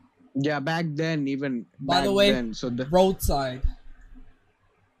for me. Yeah, back then, even By back the way, then, so the roadside.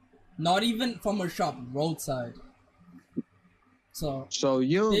 Not even from a shop, roadside. So so They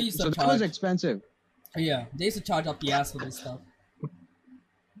used to that was charge. expensive. yeah, they used to charge up the ass for this stuff.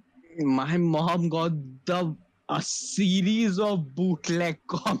 My mom got a series of bootleg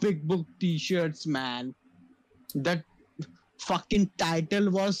comic book t-shirts, man. That fucking title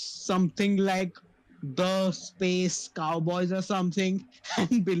was something like The Space Cowboys or something,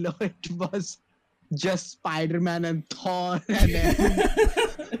 and below it was just Spider-Man and Thor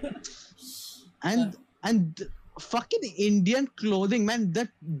and fucking Indian clothing, man. That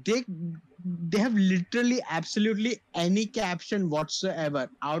they have literally absolutely any caption whatsoever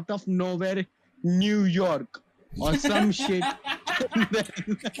out of nowhere, New York or some shit.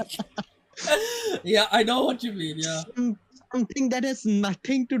 Yeah, I know what you mean. Yeah. Something that has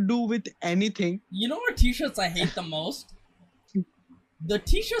nothing to do with anything. You know what t-shirts I hate the most? The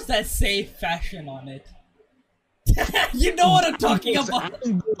t-shirts that say fashion on it. You know what I'm talking about?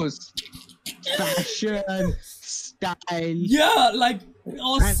 And those fashion, style. Yeah, like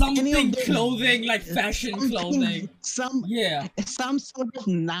or And any of something them- clothing, like fashion clothing. Yeah. Some sort of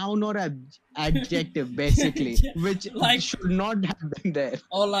noun or adjective, basically, which Like- should not have been there.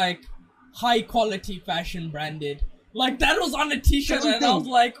 Or like high quality fashion branded. Like that was on a t-shirt and I was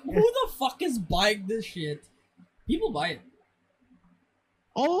Something. like, who the fuck is buying this shit? People buy it.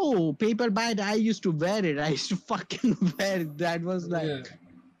 Oh, paper bag! I used to wear it. I used to fucking wear it. That was like Yeah.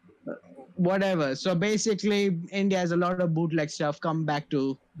 whatever. So basically, India has a lot of bootleg stuff. Come back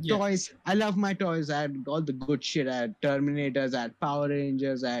to Yeah. toys. I love my toys. I had all the good shit. I had Terminators. I had Power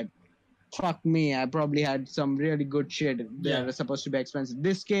Rangers. I had fuck me. I probably had some really good shit that Yeah. are supposed to be expensive.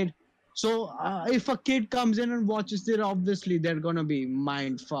 This kid. So if a kid comes in and watches it, obviously they're gonna be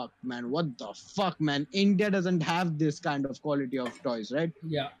mind fucked, man. What the fuck, man? India doesn't have this kind of quality of toys, right?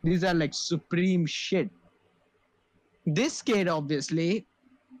 Yeah. These are like supreme shit. This kid, obviously,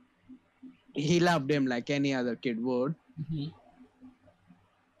 he loved him like any other kid would. hmm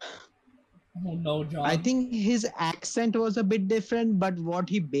Oh no, John. I think his accent was a bit different, but what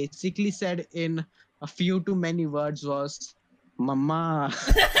he basically said in a few too many words was, Mama.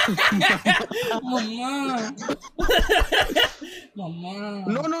 Mama. Mama.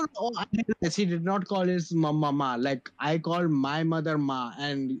 No. Oh, I didn't realize he did not call his mama. Like I call my mother ma,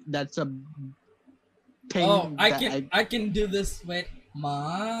 and that's a thing. Oh, that I can do this with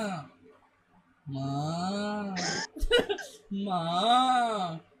Ma. Ma.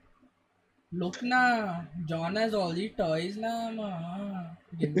 Look na. John has all these toys na, Ma.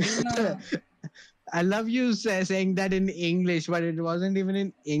 Give me na. I love you saying that in English, but it wasn't even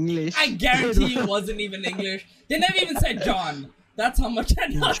in English. I guarantee it wasn't even English. They never even said John. That's how much I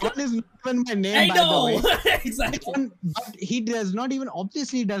know. John is not even my name, I by know. the way. Exactly. John, but he does not even,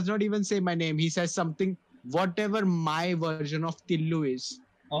 obviously, does not even say my name. He says something, whatever my version of Tillu is.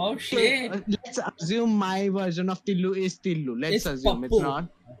 Oh Okay, shit. let's assume my version of Tillu is Tillu. Let's It's assume Pappu. it's not.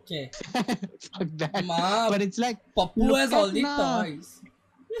 Okay. Fuck that. Ma, But it's like, Pappu look has all at the na. toys.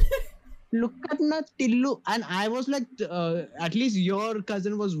 Look at na Tillu. And I was like, at least your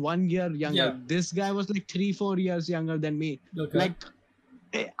cousin was 1 year younger. Yeah. This guy was like 3-4 years younger than me. Okay. Like,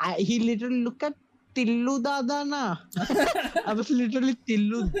 he literally look at Tillu Dada na. I was literally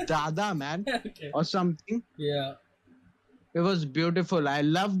Tillu Dada, man, Okay. or something. Yeah. It was beautiful. I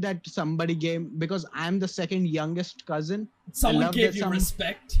love that somebody gave, because I'm the second youngest cousin. Someone love gave that you some-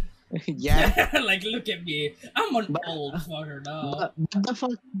 respect. Yeah. Like, look at me. I'm an But- old fucker now. But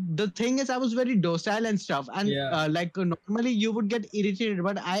the thing is, I was very docile and stuff. And Yeah. normally you would get irritated,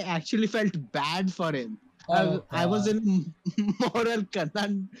 but I actually felt bad for him. Oh, I was God. in moral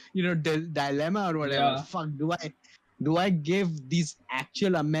dilemma or whatever. Yeah. Fuck, do I give these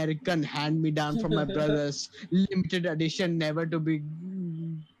actual American hand-me-down from my brothers, limited edition, never to be,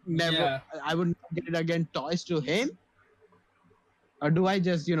 never, Yeah. I would not get it again, toys to him? Or do I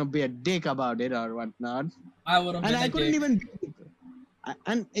just, be a dick about it or whatnot? I would have been And I a couldn't dick. even,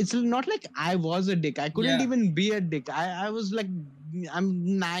 and it's not like I was a dick. I couldn't Yeah. even be a dick. I was like,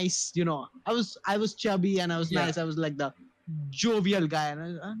 I'm nice, I was chubby and I was Yeah. nice. I was like the jovial guy,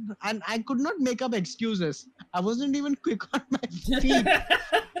 and I could not make up excuses. I wasn't even quick on my feet.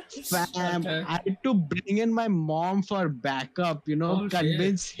 Fam, Okay. I had to bring in my mom for backup, Oh, shit.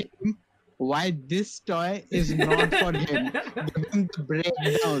 convince him why this toy is not for him. Give him the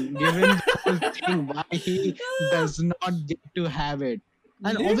breakdown, give him the whole thing, why he does not get to have it.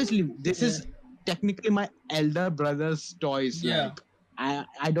 And obviously, this is technically my elder brother's toys. Yeah. Like,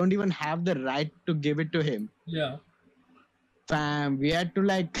 I don't even have the right to give it to him. Yeah. Fam, we had to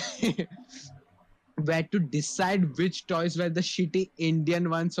we had to decide which toys were the shitty Indian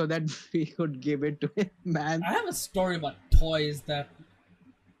ones so that we could give it to him, man. I have a story about toys that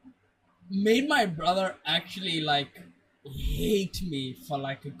made my brother actually hate me for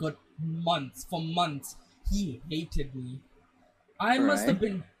like a good months. For months, he hated me. I must have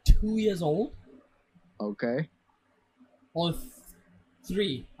Right. been 2 years old Okay. or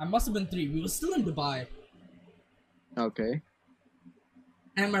 3. I must have been 3. We were still in Dubai, Okay.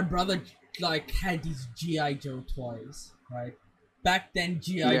 and my brother had these GI Joe toys. Right back then,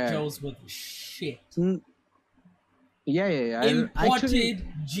 GI Yeah. Joes were the shit. Mm, yeah, yeah, yeah. Imported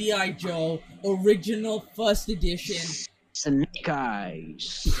GI Joe, original first edition, Snake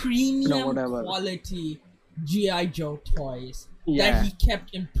Eyes. premium whatever. quality GI Joe toys Yeah. that he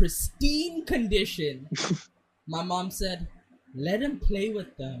kept in pristine condition. My mom said, "Let him play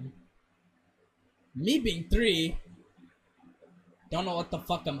with them." Me being 3, don't know what the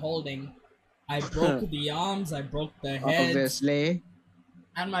fuck I'm holding. I broke the arms, I broke the heads, Obviously.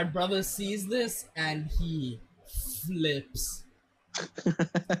 and my brother sees this and he flips,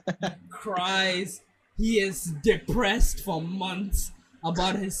 cries. He is depressed for months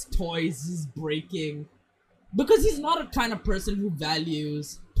about his toys he's breaking because he's not a kind of person who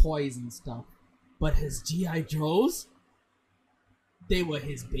values toys and stuff. But his GI Joes, they were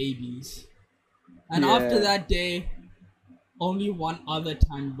his babies. And after Yeah. that day, only one other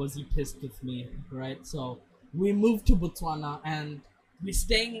time was he pissed with me, right? So we moved to Botswana and we're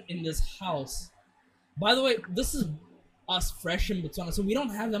staying in this house. By the way, this is us fresh in Botswana, so we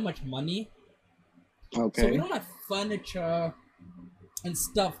don't have that much money. So we Okay. don't have furniture and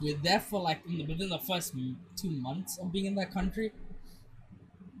stuff. We're there for within the first 2 months of being in that country.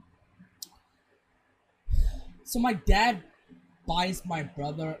 So my dad buys my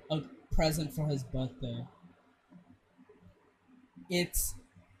brother a present for his birthday. It's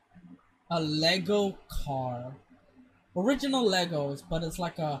a Lego car. Original Legos, but it's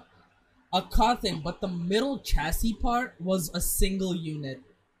like a car thing, but the middle chassis part was a single unit.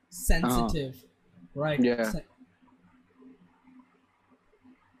 Sensitive. Right. Yeah.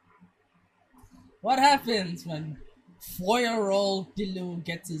 What happens when 4-year-old Dilu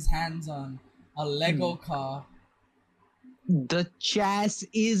gets his hands on a Lego car? The chas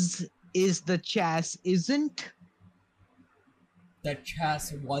is the chas isn't. The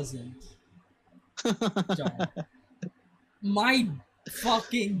chas wasn't. John. My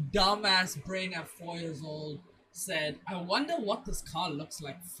fucking dumbass brain at 4 years old said, I wonder what this car looks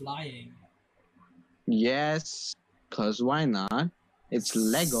like flying. Yes, cause why not? It's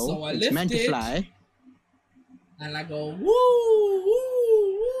Lego. So I It's meant lift to it. fly. And I go, woo,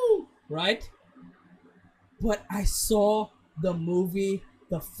 woo, woo, right? But I saw the movie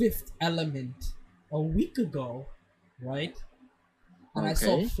The Fifth Element a week ago, right? And I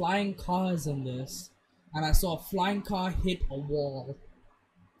saw Okay. flying cars in this. And I saw a flying car hit a wall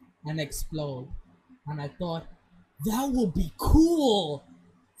and explode. And I thought, that would be cool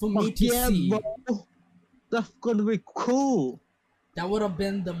for me Fuck to yeah, see. bro. That's gonna be cool. That would have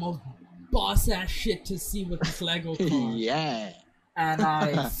been the most boss ass shit to see with this Lego car. Yeah. And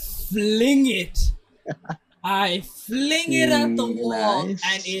I fling it. I fling it at the wall Nice.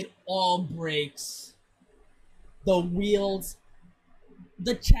 and it all breaks. The wheels.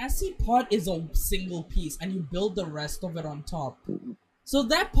 The chassis part is a single piece and you build the rest of it on top. So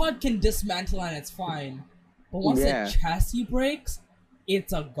that part can dismantle and it's fine. But once Yeah. the chassis breaks,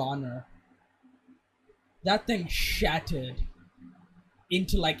 it's a goner. That thing shattered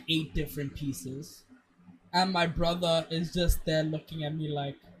into like 8 different pieces. And my brother is just there looking at me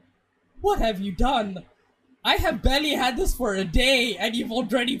like, what have you done? I have barely had this for a day and you've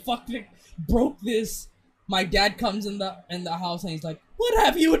already fucking broke this. My dad comes in the house and he's like, what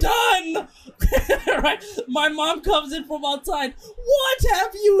have you done? Right? My mom comes in from outside. What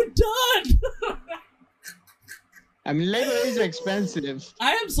have you done? I mean, Lego is expensive.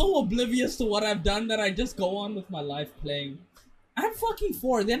 I am so oblivious to what I've done that I just go on with my life playing. I'm fucking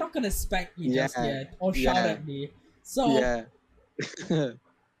 4. They're not gonna spank me just Yeah. yet or shout Yeah. at me. So Yeah.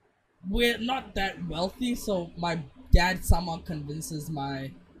 we're not that wealthy. So my dad somehow convinces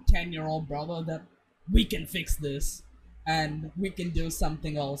my 10-year-old brother that we can fix this and we can do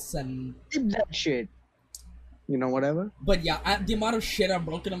something else. And Keep that shit. whatever. But yeah, the amount of shit I've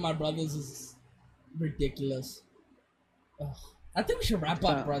broken on my brothers is ridiculous. Ugh. I think we should wrap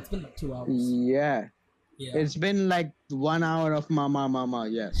up, bro. It's been like 2 hours. Yeah. Yeah. It's been like 1 hour of mama.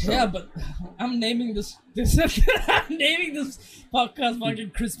 Yes. Yeah, but I'm naming this I'm naming this podcast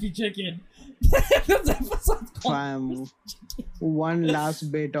fucking crispy chicken. This episode's called one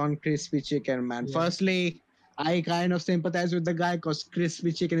last bit on crispy chicken, man. Yeah. Firstly, I kind of sympathize with the guy because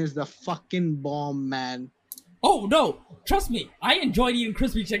crispy chicken is the fucking bomb, man. Oh no, trust me, I enjoyed eating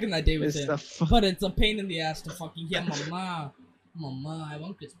crispy chicken that day with It's him. But it's a pain in the ass to fucking hear Mama, I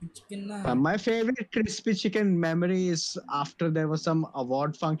want crispy chicken now. My favorite crispy chicken memory is after there was some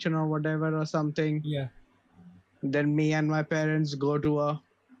award function or whatever or something. Yeah. Then me and my parents go to a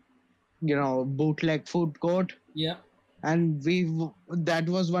bootleg food court. Yeah. And that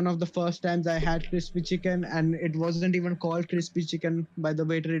was one of the first times I had crispy chicken, and it wasn't even called crispy chicken by the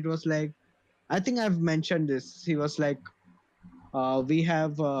waiter. It was like, I think I've mentioned this. He was like, we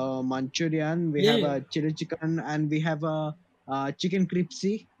have Manchurian, we have a chili chicken, and we have a chicken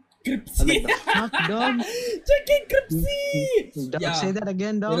crispy. Crispy. Like, the fuck, dog? Chicken crispy. Dog, say that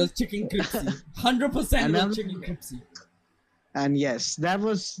again, dog. It was chicken crispy. 100% it was chicken crispy. And yes, that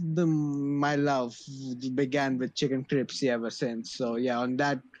was my love began with chicken crispy ever since. So yeah, on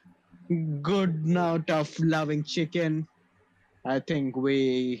that good note of loving chicken, I think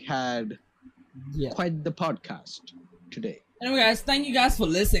we had quite the podcast today. Anyway, guys, thank you guys for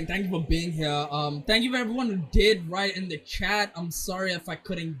listening. Thank you for being here. Thank you for everyone who did write in the chat. I'm sorry if I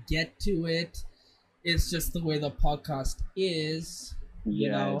couldn't get to it. It's just the way the podcast is.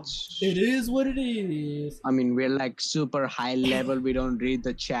 You know, it is what it is. I mean, we're like super high level. We don't read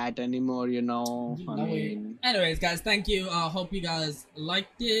the chat anymore, Anyways, guys, thank you. Hope you guys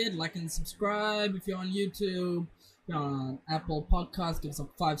liked it. Like and subscribe if you're on YouTube. If you're on Apple Podcasts, give us a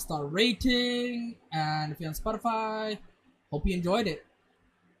 5-star rating. And if you're on Spotify, hope you enjoyed it.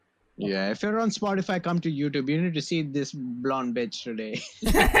 Yeah, if you're on Spotify, come to YouTube. You need to see this blonde bitch today.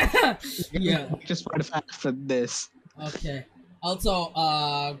 Yeah. To Spotify after this. Okay. Also,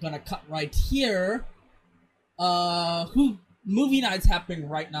 gonna cut right here. Movie night's happening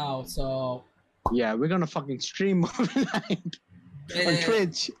right now, so yeah, we're gonna fucking stream movie night on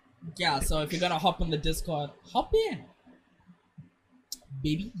Twitch. Yeah, so if you're gonna hop on the Discord, hop in,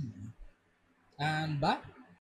 baby, and bye.